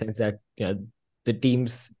in the Yeah. sense that the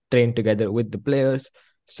teams train together with the players.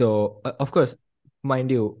 So of course,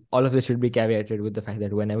 mind you, all of this should be caveated with the fact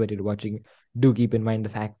that whenever you're watching, do keep in mind the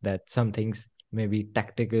fact that some things may be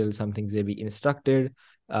tactical, some things may be instructed.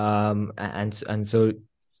 And so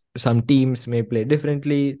some teams may play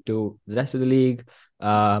differently to the rest of the league.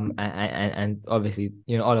 And obviously,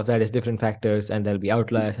 all of that is different factors, and there'll be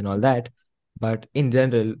outliers and all that. But in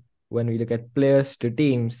general, when we look at players to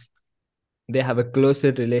teams, they have a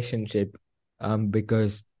closer relationship,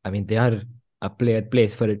 because I mean they are a player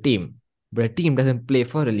plays for a team, but a team doesn't play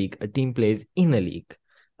for a league. A team plays in a league,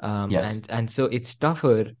 Yes, and so it's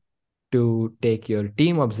tougher to take your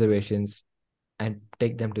team observations and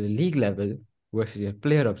take them to the league level versus your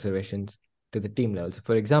player observations to the team level. So,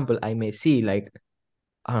 for example, I may see like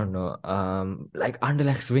I don't know, like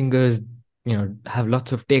Anderlecht wingers, have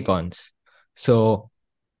lots of take-ons. So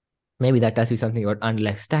maybe that tells you something about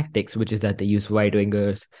Anderlecht's tactics, which is that they use wide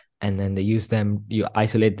wingers and then they use them, you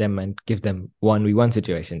isolate them and give them 1v1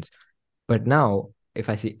 situations. But now, if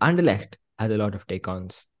I see Anderlecht has a lot of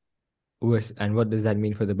take-ons, and what does that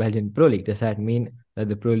mean for the Belgian Pro League? Does that mean that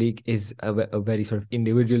the Pro League is a very sort of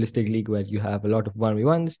individualistic league where you have a lot of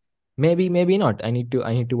 1v1s? Maybe, maybe not. I need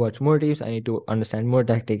to watch more teams. I need to understand more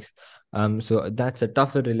tactics. So that's a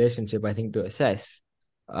tougher relationship, I think, to assess.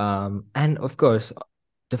 And of course,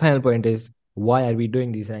 the final point is, why are we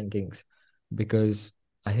doing these rankings? Because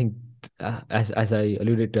I think, as I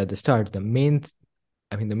alluded to at the start, the main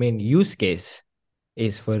use case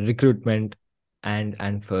is for recruitment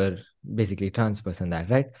and for basically transfers and that,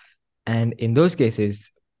 right? And in those cases,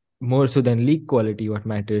 more so than league quality, what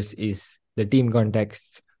matters is the team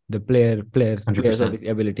context, the players 100%. obviously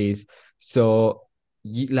abilities. So,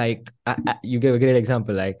 you gave a great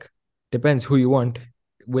example. Like, depends who you want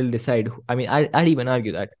will decide. I mean, I'd even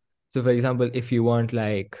argue that. So, for example, if you want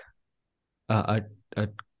like a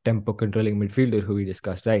tempo controlling midfielder who we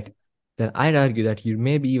discussed, right? Then I'd argue that you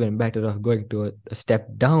may be even better off going to a step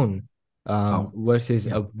down, Oh, versus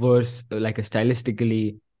yeah. a worse, like a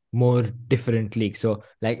stylistically more different league. So,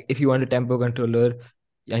 like, if you want a tempo controller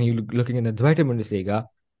and you're looking in the Zweite Bundesliga,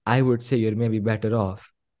 I would say you're maybe better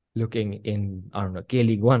off looking in, I don't know, K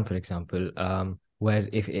League One, for example, where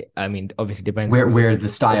if it, I mean, obviously depends Where who the where league the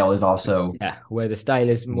is, but style is also yeah, where the style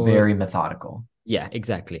is more. very methodical. Yeah,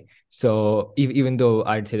 exactly. So even though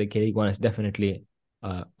I'd say the K League One is definitely,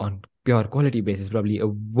 on pure quality basis, probably a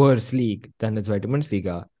worse league than the Zweite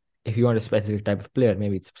Bundesliga. If you want a specific type of player,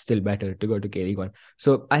 maybe it's still better to go to K League One.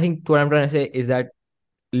 So I think what I'm trying to say is that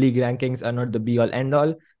league rankings are not the be all end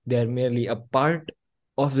all. They're merely a part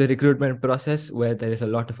of the recruitment process where there is a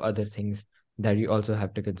lot of other things that you also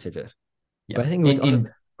have to consider. Yeah. But I think with And, all of and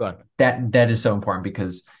that, go on. that is so important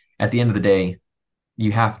because at the end of the day,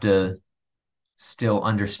 you have to still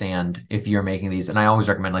understand if you're making these. And I always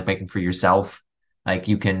recommend like making for yourself. Like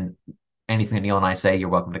you can anything that Neel and I say, you're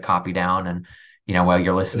welcome to copy down and while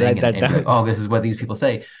you're listening Write that and be like, down. oh, this is what these people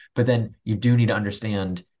say. But then you do need to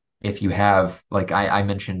understand if you have like I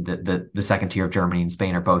mentioned that the second tier of Germany and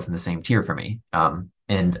Spain are both in the same tier for me.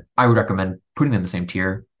 And I would recommend putting them in the same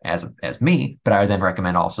tier as me, but I would then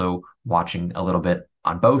recommend also watching a little bit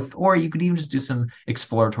on both, or you could even just do some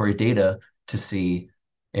exploratory data to see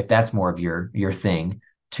if that's more of your thing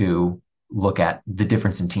to look at the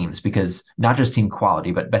difference in teams because not just team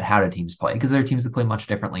quality, but how do teams play? Because there are teams that play much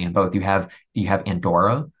differently in both. You have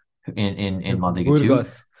Andorra in La Liga 2,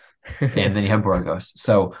 Burgos. and then you have Burgos.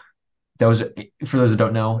 So those for those that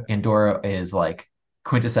don't know, Andorra is like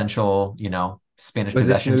quintessential, Spanish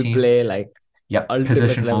possession Positional team. play, like Yep,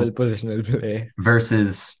 ultimate level positional positional play.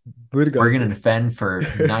 versus we're Burgos. going to defend for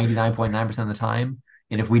 99.9% of the time.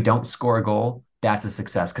 And if we don't score a goal, that's a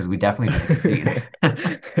success because we definitely didn't concede.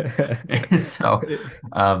 And so,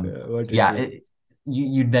 What a yeah, team.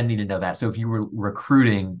 you then need to know that. So if you were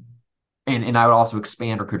recruiting, and I would also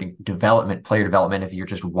expand recruiting development, player development, if you're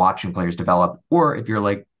just watching players develop, or if you're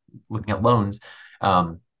like looking at loans,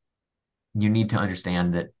 um, you need to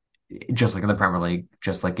understand that just like in the Premier League,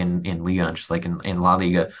 just like in Liga, and just like in La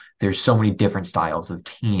Liga, there's so many different styles of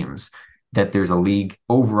teams that there's a league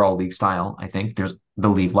overall league style. I think there's the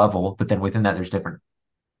league level, but then within that there's different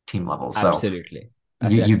team levels. So Absolutely. I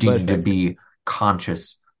you think you that's do need to perfect. be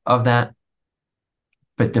conscious of that.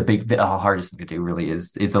 But the hardest thing to do really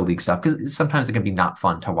is the league stuff because sometimes it can be not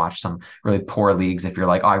fun to watch some really poor leagues if you're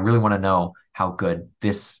like, oh, I really want to know how good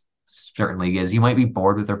this certain league is. You might be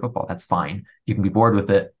bored with their football. That's fine. You can be bored with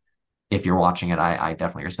it if you're watching it. I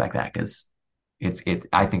definitely respect that because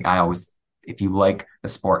I think I always if you like the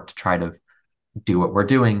sport to try to do what we're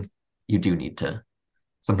doing, you do need to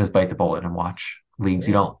sometimes bite the bullet and watch leagues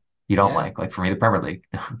Yeah. you don't Yeah. like for me the Premier League.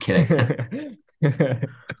 No, I'm kidding.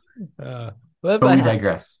 uh, well, But we but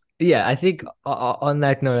digress. yeah, I think on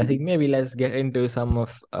that note, I think maybe let's get into some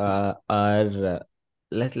of our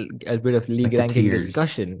let's a bit of league Like the ranking tiers.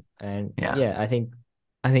 discussion. And Yeah. yeah, I think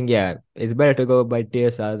I think yeah, it's better to go by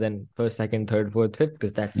tiers rather than first, second, third, fourth, fifth,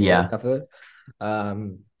 because that's more Yeah. tougher.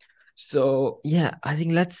 Um, so yeah, I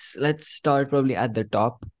think let's start probably at the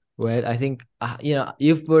top, where I think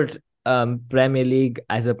you've put Premier League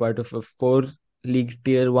as a part of a four league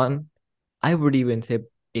tier one. I would even say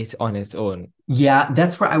it's on its own. Yeah,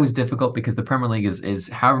 that's where I was difficult because the Premier League is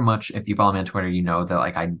however much, if you follow me on Twitter, you know that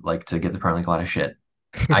like I like to give the Premier League a lot of shit.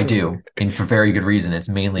 I do, and for very good reason. It's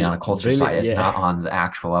mainly on a culture side. Brilliant, It's yeah, not on the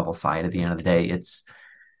actual level side. At the end of the day, it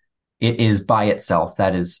is by itself.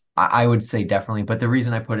 That is, I would say definitely. But the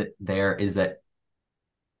reason I put it there is that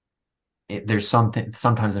there's something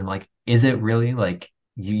sometimes I'm like, is it really like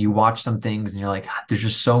you watch some things and you're like, "Ah, there's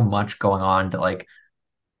just so much going on that like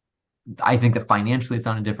I think that financially it's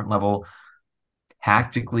on a different level.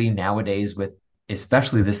 Tactically nowadays with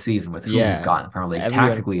especially this season with who we've yeah. got in the Premier League, Everyone,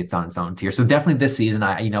 tactically it's on its own tier. So definitely this season,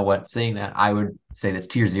 I you know what, saying that I would say that's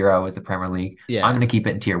tier zero is the Premier League. I'm yeah, going to keep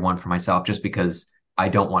it in tier one for myself just because I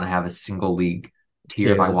don't want to have a single league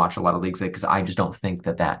tier if I tiers. watch a lot of leagues because I just don't think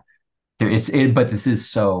that there it's it. But this is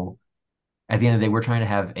so at the end of the day, we're trying to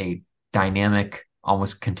have a dynamic,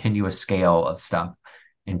 almost continuous scale of stuff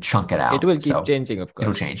and chunk it It out. will keep So changing, of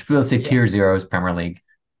it'll course. change. But let's say Yeah, tier zero is Premier League.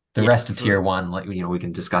 The yeah. rest of tier one, like we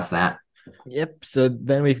can discuss that. Yep. So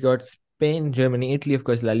then we've got Spain, Germany, Italy, of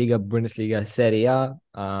course, La Liga, Bundesliga, Serie A.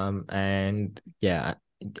 And yeah,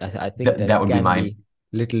 I think That there that would be can my be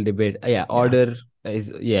little debate. Yeah, yeah. order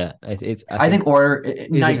is yeah, it's I I think think order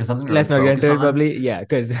is not it even something to really let's not get focus into it on probably. Yeah,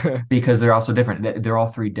 because because they're also different. They're all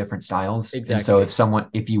three different styles. And so exactly.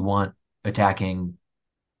 if you want attacking,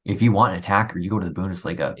 if you want an attacker, you go to the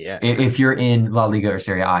Bundesliga. Yeah. If you're in La Liga or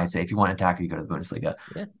Serie A, I say if you want an attacker, you go to the Bundesliga.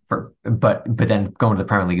 Yeah. But then going to the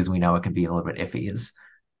Premier League, as we know, it can be a little bit iffy. As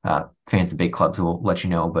fans of big clubs will let you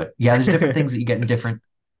know. But yeah, there's different things that you get in different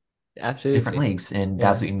Absolutely. leagues, and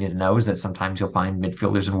that's Yeah. what you need to know is that sometimes you'll find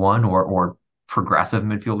midfielders in one or progressive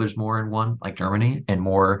midfielders more in one, like Germany, and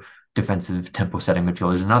more defensive tempo setting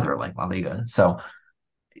midfielders in another, like La Liga. So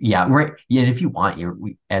yeah, right. Yeah, and if you want,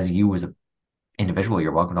 as you as an individual,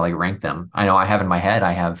 you're welcome to like rank them. I know I have in my head,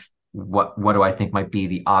 I have what do I think might be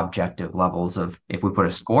the objective levels of if we put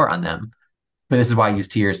a score on them. But this is why I use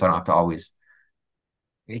tiers, so I don't have to always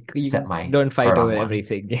set You my don't fight heart over on one.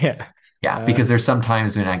 everything. Yeah. Yeah, because Um, there's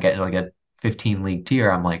sometimes when I get like a 15 league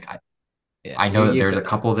tier, I'm like, yeah, I you know that you there's a could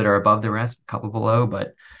couple that are above the rest, a couple below,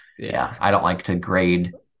 but yeah, yeah. I don't like to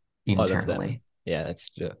grade All of them. internally. Yeah, that's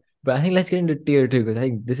true. But I think let's get into tier two because I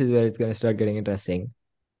think this is where it's going to start getting interesting.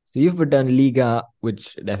 So you've put down Liga,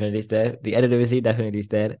 which definitely is there. The Eredivisie definitely is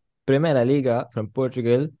there. Primeira Liga from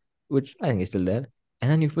Portugal, which I think is still there.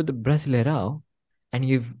 And then you've put the Brasileirão, and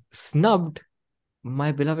you've snubbed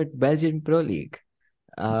my beloved Belgian Pro League.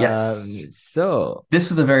 Yes. So This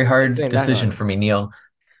was a very hard explain that decision one. for me, Neil.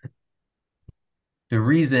 The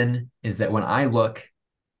reason is that when I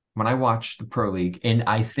watch the Pro League, and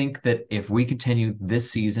I think that if we continue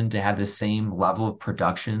this season to have the same level of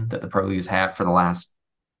production that the Pro League has had for the last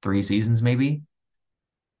 3 seasons, maybe,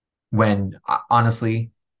 when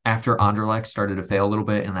honestly, after Anderlecht started to fail a little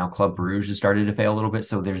bit, and now Club Brugge has started to fail a little bit,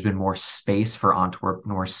 so there's been more space for Antwerp,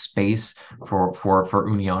 more space for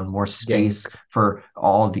Union, more space Genk, for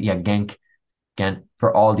all the Genk, Ghent,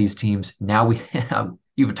 for all these teams. Now we have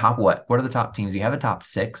you have a top what? What are the top teams? You have a top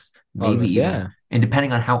six, maybe almost, even, yeah. and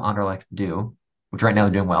depending on how Anderlecht do, which right now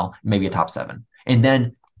they're doing well, maybe a top seven, and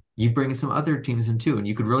then you bring some other teams in too, and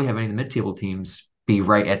you could really have any of the mid-table teams be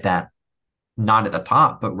right at that, not at the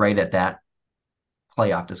top, but right at that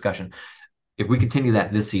playoff discussion. If we continue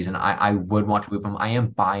that this season, I would want to move them. I am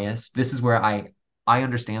biased. This is where I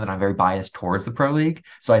understand that I'm very biased towards the Pro League.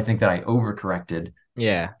 So I think that I overcorrected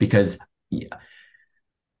Yeah. because yeah,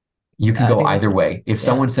 you can I go think either that, way. If yeah.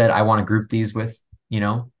 someone said, I want to group these with,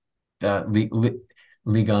 the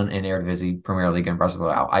Liga and Eredivisie, Premier League and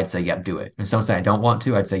Barcelona, I'd say, yep, do it. If someone said, I don't want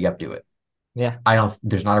to, I'd say, yep, do it. Yeah, I don't,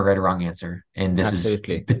 there's not a right or wrong answer. And this is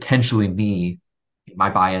absolutely. potentially me, my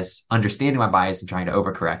bias, understanding my bias and trying to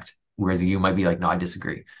overcorrect. Whereas you might be like, no, I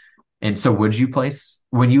disagree. And so would you place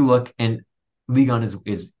when you look and League On is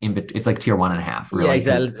in it's like tier one and a half, Yeah, really,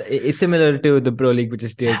 because exactly. It's similar to the Pro League, which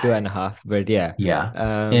is tier two and a half. But yeah. yeah.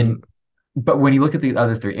 Um, And but when you look at the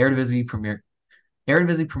other three, Eredivisie,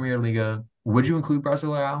 Premier Liga, would you include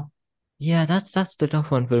Barcelona? yeah, that's the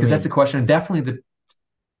tough one for Because that's me. the question. Definitely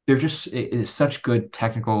they're just it is such good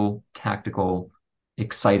technical, tactical,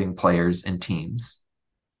 exciting players and teams.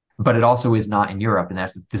 But it also is not in Europe, and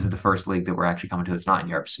this is the first league that we're actually coming to that's not in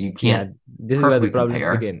Europe. So you Yeah, can't this is where the perfectly problems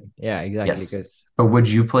compare. begin. Yeah, exactly. Yes. Because But would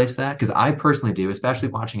you place that? Because I personally do, especially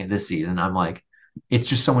watching it this season. I'm like, it's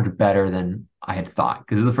just so much better than I had thought.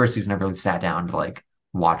 Because this is the first season I really sat down to like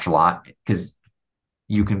watch a lot. Because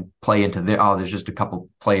you can play into there's just a couple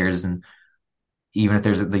players, and even if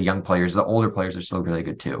there's the young players, the older players are still really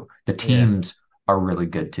good too. The Yeah. teams are really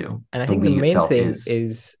good too. And I The think the league main itself thing is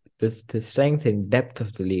is the strength and depth of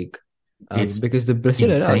the league. it's Because the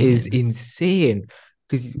Brazil era is insane. insane.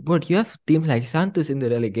 Because what you have teams like Santos in the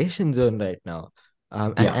relegation zone right now.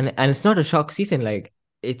 Yeah. And it's not a shock season. Like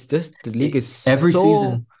it's just the league is Every so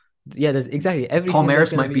season, yeah, there's exactly every season there's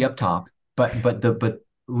Palmeiras gonna might be be up top, but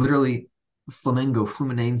literally Flamengo,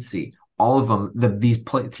 Fluminense, all of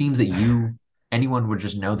them, teams that anyone would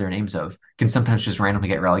just know their names of can sometimes just randomly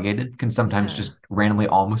get relegated, can sometimes yeah, just randomly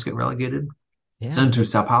almost get relegated. yeah.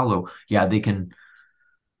 Santos, Sao Paulo, yeah, they can.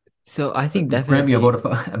 So I think Grêmio, definitely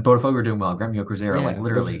Botafogo are doing well. Grêmio, Cruzeiro, like yeah, but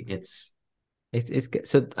literally, it's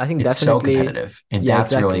so I think it's so definitely competitive, and yeah,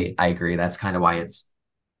 that's really, exactly. I agree. That's kind of why it's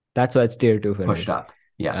That's why it's tier two for pushed me. up.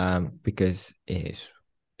 Yeah, Because it is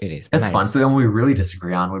that's fun. mad. So the one we really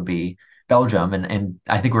disagree on would be Belgium, and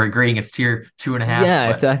I think we're agreeing it's tier 2.5.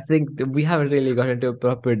 Yeah, But so I think we haven't really got into a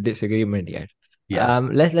proper disagreement yet. yeah,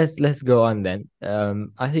 Let's go on then.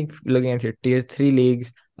 I think looking at your tier three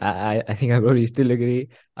leagues, I think I probably still agree.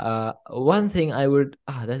 One thing I would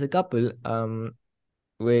there's a couple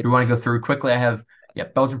we want to which go through quickly. I have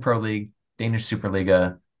Belgian Pro League, Danish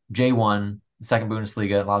Superliga, J1, second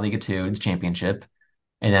Bundesliga, La Liga 2, the Championship,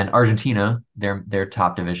 and then Argentina, their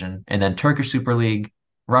top division, and then Turkish Super League,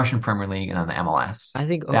 Russian Premier League, and then the MLS. I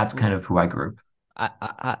think That's kind of who I group.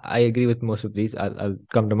 I agree with most of these. I'll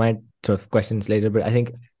come to my sort of questions later, but I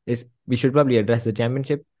think is we should probably address the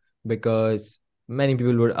championship because many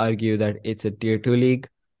people would argue that it's a tier two league.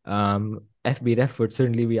 FBref would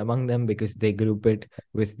certainly be among them because they group it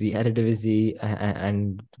with the Eredivisie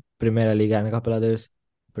and Primera Liga and a couple others.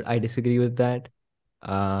 But I disagree with that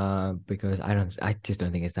because I just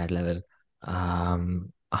don't think it's that level.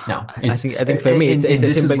 No, it's I think for me and it's a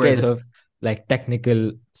this is simple where case the of like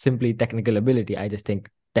simply technical ability. I just think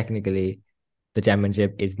technically the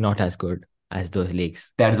championship is not as good as those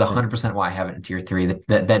leagues. that is Right. 100% why I have it in tier three.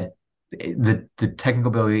 That the technical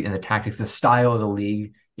ability and the tactics, the style of the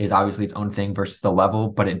league is obviously its own thing versus the level,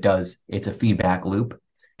 but it's a feedback loop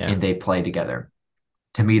Yeah. and they play together.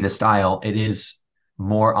 To me, the style, it is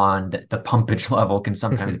more on the pumpage level can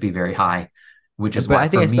sometimes be very high, which is But why I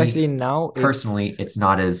for think me especially now personally, it's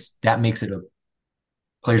not as that makes it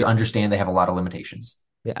players it understand they have a lot of limitations.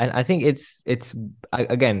 yeah, and I think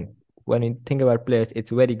again when you think about players, it's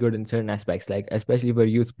very good in certain aspects, like especially for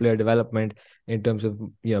youth player development in terms of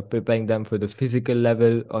preparing them for the physical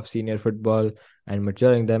level of senior football and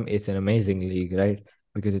maturing them. It's an amazing league, right?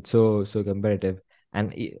 Because it's so competitive,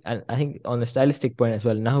 and I think on the stylistic point as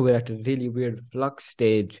well. Now we're at a really weird flux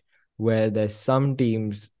stage where there's some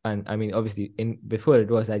teams, and I mean obviously in before it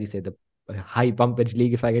was as you say the high pumpage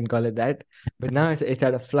league, if I can call it that, but now it's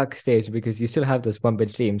at a flux stage because you still have those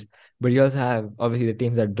pumpage teams, but you also have obviously the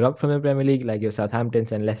teams that dropped from the Premier League, like your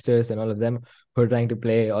Southamptons and Leicesters and all of them, who are trying to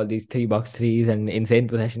play all these three box threes and insane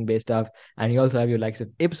possession based stuff. And you also have your likes of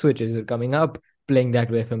Ipswich's who are coming up playing that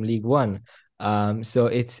way from League One. So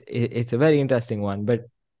it's a very interesting one. But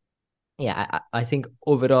yeah, I think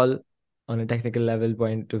overall, on a technical level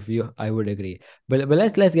point of view, I would agree. But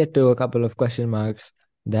let's get to a couple of question marks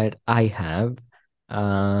that I have.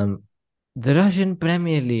 Um, the Russian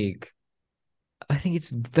Premier League. I think it's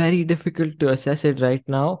very difficult to assess it right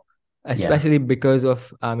now, Yeah, especially because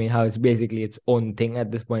of, I mean, how it's basically its own thing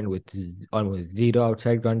at this point with almost zero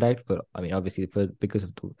outside contact for, I mean, obviously for because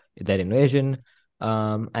of their invasion.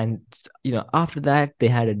 And after that they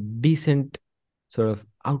had a decent sort of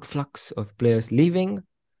outflux of players leaving.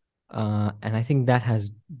 And I think that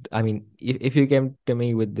has, I mean, if you came to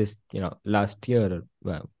me with this, last year or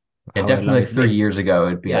well, yeah, however definitely long like it's three been, years ago,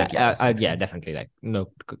 it'd be yeah, like, yeah, this makes yeah, sense. definitely. Like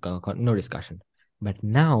no discussion. But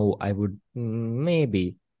now I would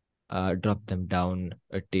maybe drop them down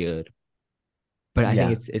a tier. But I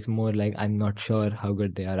think Yeah, it's more like I'm not sure how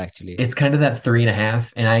good they are actually. it's kind of that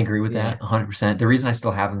 3.5, and I agree with Yeah, that 100%. The reason I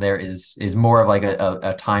still have them there is more of like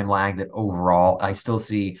a time lag that overall I still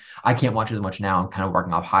see. I can't watch as much now. I'm kind of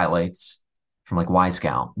working off highlights from like Y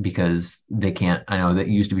Scout because they can't. I know that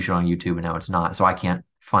used to be shown on YouTube and now it's not, so I can't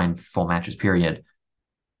find full matches. Period.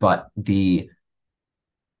 But the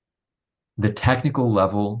technical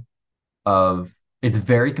level of it's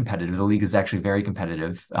very competitive. The league is actually very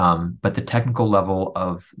competitive. But the technical level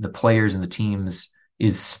of the players and the teams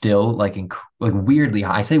is still like weirdly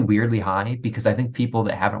high. I say weirdly high because I think people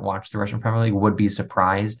that haven't watched the Russian Premier League would be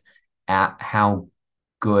surprised at how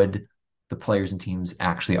good the players and teams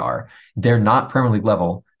actually are. They're not Premier League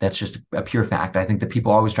level. That's just a pure fact. I think that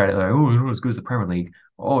people always try to like, oh, it's not as good as the Premier League.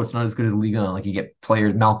 Oh, it's not as good as the Liga. Like you get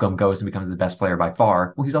players, Malcolm goes and becomes the best player by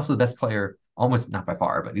far. Well, he's also the best player almost not by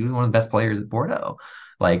far, but he was one of the best players at Bordeaux.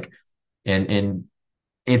 Like, and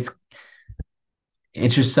it's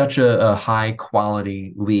it's just such a high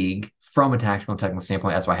quality league from a tactical and technical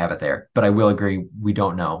standpoint. That's why I have it there. But I will agree, we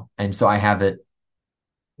don't know, and so I have it.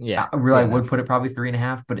 Yeah, Really, I fair would enough. put it probably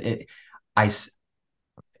 3.5, but I,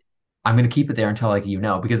 I'm going to keep it there until like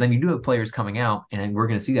because then you do have players coming out, and we're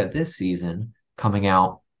going to see that this season coming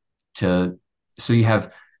out to. So you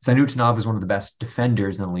have Zanutinov is one of the best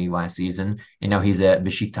defenders in the league last season, and now he's at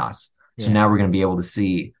Besiktas. So Yeah, now we're going to be able to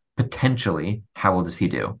see potentially how well does he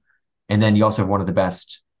do, and then you also have one of the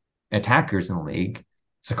best attackers in the league,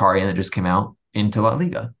 Zakarian, that just came out into La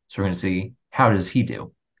Liga. So we're going to see how does he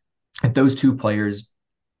do. If those two players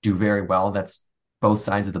do very well, that's both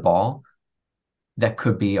sides of the ball, that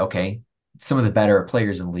could be okay. Some of the better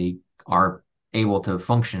players in the league are able to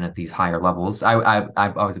function at these higher levels. I've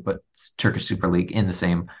always put Turkish Super League in the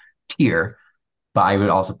same tier, but I would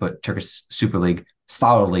also put Turkish Super League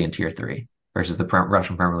solidly in tier three versus the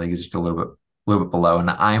Russian Premier League is just a little bit below, and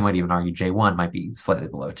I might even argue J1 might be slightly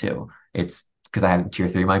below too. It's because I have tier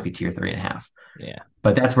three, might be tier 3.5, yeah,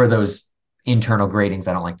 but that's where those internal gradings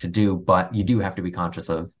I don't like to do, but you do have to be conscious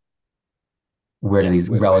of where do yeah. these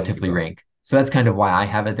Where did you relatively go? rank? So that's kind of why I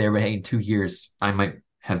have it there. But hey, in 2 years, I might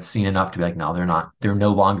have seen enough to be like, no, they're not. They're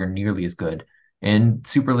no longer nearly as good. And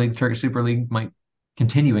Super League, Turkish Super League might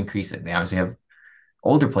continue increasing. They obviously have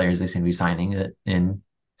older players they seem to be signing in,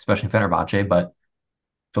 especially in Fenerbahce, but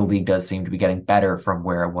the league does seem to be getting better from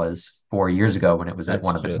where it was 4 years ago when it was at That's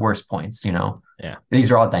one of its true. worst points. Yeah, These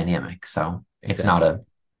are all dynamic. So it's not exactly.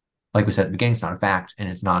 like we said at the beginning, it's not a fact, and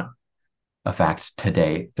it's not a fact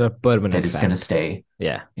today It's a that permanent is going to fact. stay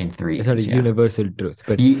Yeah, in three it's not a years. Yeah. universal truth,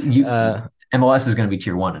 but You uh, MLS is going to be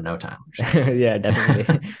tier one in no time, I'm sure. yeah,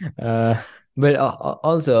 definitely. Uh, but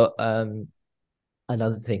also,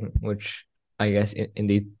 another thing which I guess in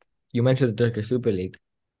the you mentioned the Turkish Super League.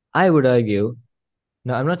 I would argue.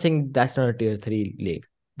 No, I'm not saying that's not a tier three league,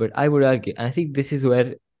 but I would argue, and I think this is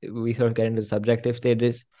where we sort of get into subjective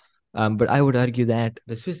stages. But I would argue that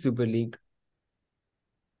the Swiss Super League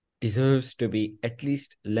deserves to be at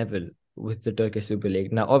least level with the Turkish Super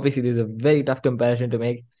League. Now, obviously, there's a very tough comparison to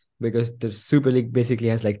make because the Super League basically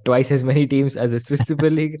has like twice as many teams as the Swiss Super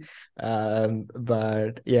League.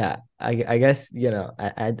 But yeah, I guess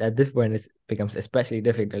at this point it becomes especially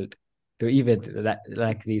difficult to even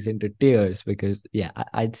like these into tiers because yeah,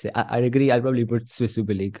 I'd say I'd agree. I'll probably put Swiss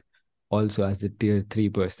Super League also as the tier three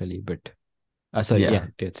personally, but sorry, Yeah, yeah,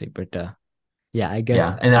 tier three. But yeah, I guess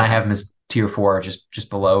yeah. And then I have them as tier four, just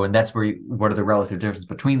below, and that's where what are the relative differences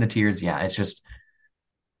between the tiers? Yeah, it's just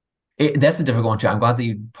that's a difficult one too. I'm glad that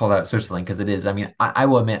you pulled out Switzerland because it is. I mean, I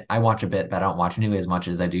will admit I watch a bit, but I don't watch nearly as much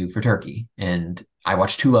as I do for Turkey, and I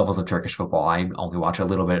watch two levels of Turkish football. I only watch a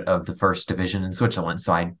little bit of the first division in Switzerland,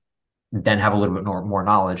 so I then have a little bit more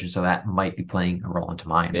knowledge, and so that might be playing a role into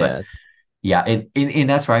mine. But yeah. yeah, and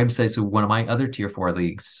that's where I would say so. One of my other tier four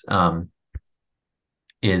leagues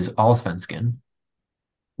is Allsvenskan,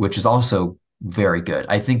 which is also very good.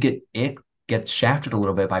 I think it gets shafted a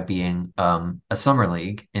little bit by being a summer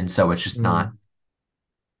league, and so it's just not Mm,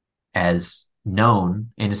 as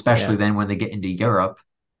known. And especially yeah. then when they get into Europe,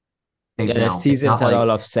 Yeah, their it's seasons not are like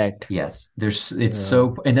all offset. yes, there's it's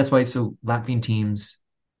Um, so and that's why so Latvian teams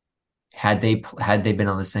had they been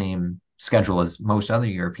on the same schedule as most other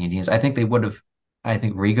European teams, I think they would have. I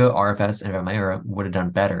think Riga, RFS, and Valmiera would have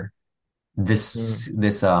done better mm,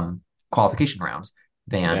 this qualification rounds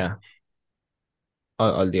than yeah,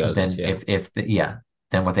 all the others. than Yeah, if yeah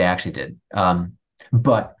than what they actually did.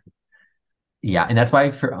 But yeah, and that's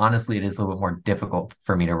why for honestly it is a little bit more difficult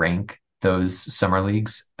for me to rank those summer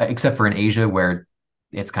leagues, except for in Asia where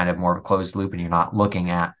it's kind of more of a closed loop and you're not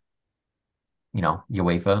looking at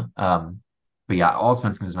UEFA. But yeah,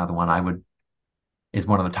 Allsvenskan is another one I would is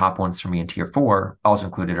one of the top ones for me in tier four. Also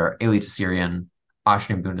included are Elite Syrian,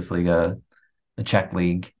 Austrian Bundesliga, the Czech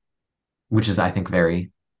League, which is I think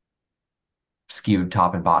very skewed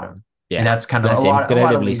top and bottom. And yeah. that's kind of a That's lot a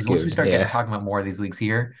lot of incredibly leagues. Once we skewed. start getting Yeah, talking about more of these leagues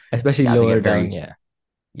here, especially yeah, they lower get down. very Yeah,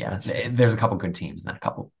 yeah. that's true. There's a couple good teams and then a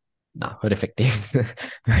couple not. Horrific teams.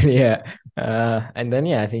 But yeah, and then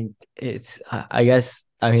yeah, I think I guess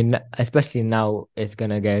I mean especially now it's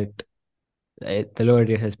gonna get the lower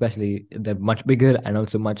tiers, especially they're much bigger and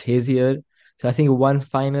also much hazier. So I think one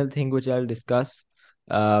final thing which I'll discuss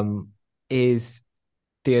um is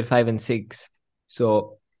tier five and six.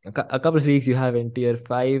 So a couple of leagues you have in tier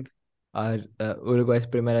five are Uruguay's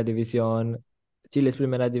Primera División, Chile's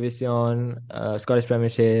Primera División, Scottish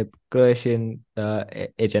Premiership, Croatian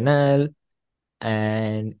HNL,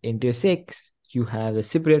 and in tier six you have the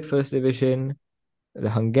Cypriot First Division, the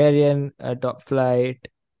Hungarian top flight,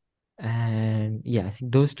 And yeah, I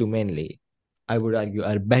think those two mainly, I would argue,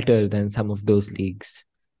 are better than some of those leagues,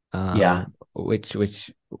 Yeah. which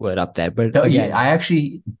were up there. But No, yeah, again, I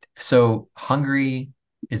actually so Hungary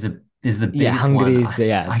is the yeah, biggest one. Hungary is I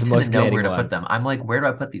the didn't most know where glaring to put one. them. I'm like, where do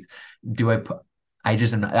I put these? Do I put I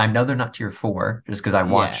just I know they're not tier four just because I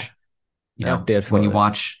Yeah, watch, you not know, tier when you four.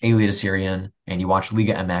 watch A-League Syrian and you watch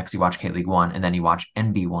Liga MX, you watch K-League One, and then you watch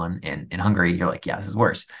NB1 in Hungary, you're like, yeah, this is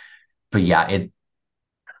worse. But yeah,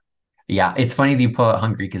 it's funny that you pull out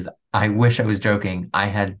Hungary because I wish I was joking. I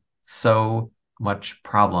had so much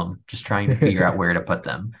problem just trying to figure out where to put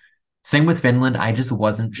them. Same with Finland. I just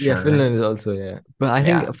wasn't Yeah, sure. Finland is also, yeah. But I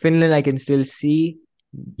Yeah. think Finland I can still see.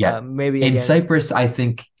 Yeah. Maybe In again, Cyprus, I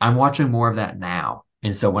think I'm watching more of that now.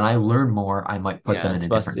 And so when I learn more, I might put yeah, them in it's a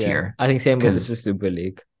possible. different Yeah, tier. I think same with the Because, Super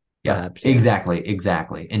League, yeah, perhaps. Yeah,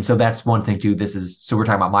 exactly. And so that's one thing too. So we're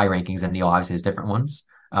talking about my rankings, and Neil obviously has different ones.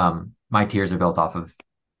 My tiers are built off of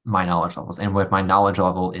my knowledge levels. And if my knowledge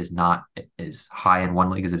level is not as high in one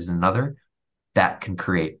league as it is in another, that can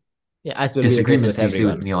create yeah, as will be the case disagreements with that you see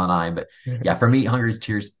with everyone. Neil and I. But yeah, for me, Hungary's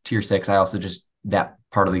tier six. I also just that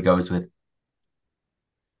partly goes with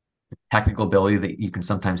technical ability that you can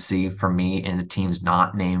sometimes see from me in the teams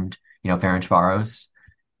not named, Ferencvaros.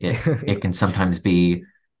 It can sometimes be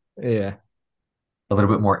Yeah, a little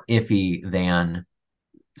bit more iffy than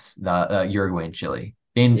the Uruguay and Chile.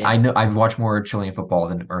 And I yeah, know I've watched more Chilean football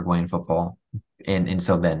than Uruguayan football, and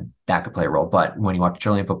so then that could play a role. But when you watch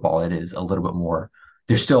Chilean football, it is a little bit more.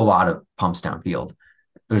 There's still a lot of pumps downfield.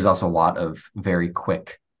 There's also a lot of very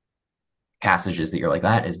quick passages that you're like,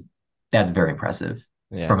 that's very impressive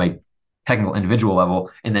yeah, from a technical individual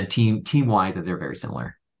level. And then team wise, they're very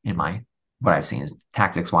similar in my what I've seen.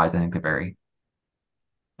 Tactics wise, I think they're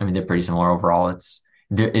pretty similar overall.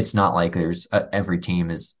 It's not like there's every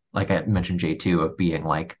team is like I mentioned J2 of being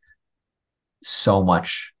like so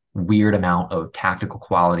much weird amount of tactical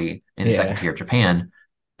quality in the second yeah. tier of Japan.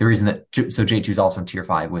 The reason that so J2 is also in tier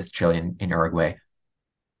five with Chile and Uruguay,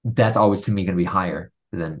 that's always to me going to be higher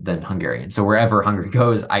than Hungarian. So wherever Hungary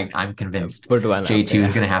goes, I'm convinced Put one up. J2 is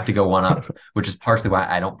Yeah, going to have to go one up, which is partially why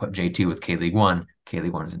I don't put J2 with K League One. K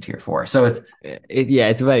League One is in tier four. So yeah,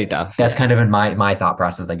 it's very tough. that's Yeah, kind of in my thought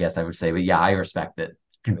process, I guess I would say. But yeah, I respect it.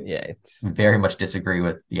 Can yeah, it's very much disagree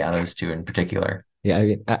with those two in particular. yeah. I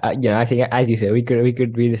mean, I think as you say, we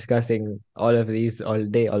could be discussing all of these all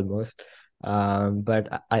day almost.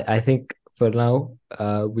 But I think for now,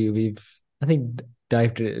 we've I think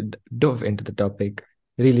dove into the topic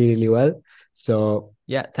really well. So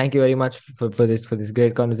yeah, thank you very much for this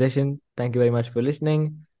great conversation. Thank you very much for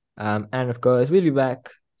listening. And of course, we'll be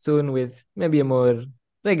back soon with maybe a more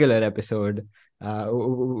regular episode,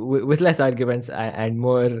 with less arguments and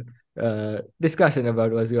more discussion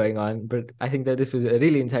about what's going on. But I think that this was a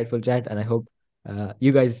really insightful chat, and I hope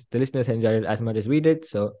you guys, the listeners, enjoyed it as much as we did.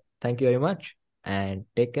 So thank you very much, and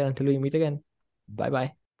take care until we meet again. Bye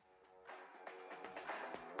bye.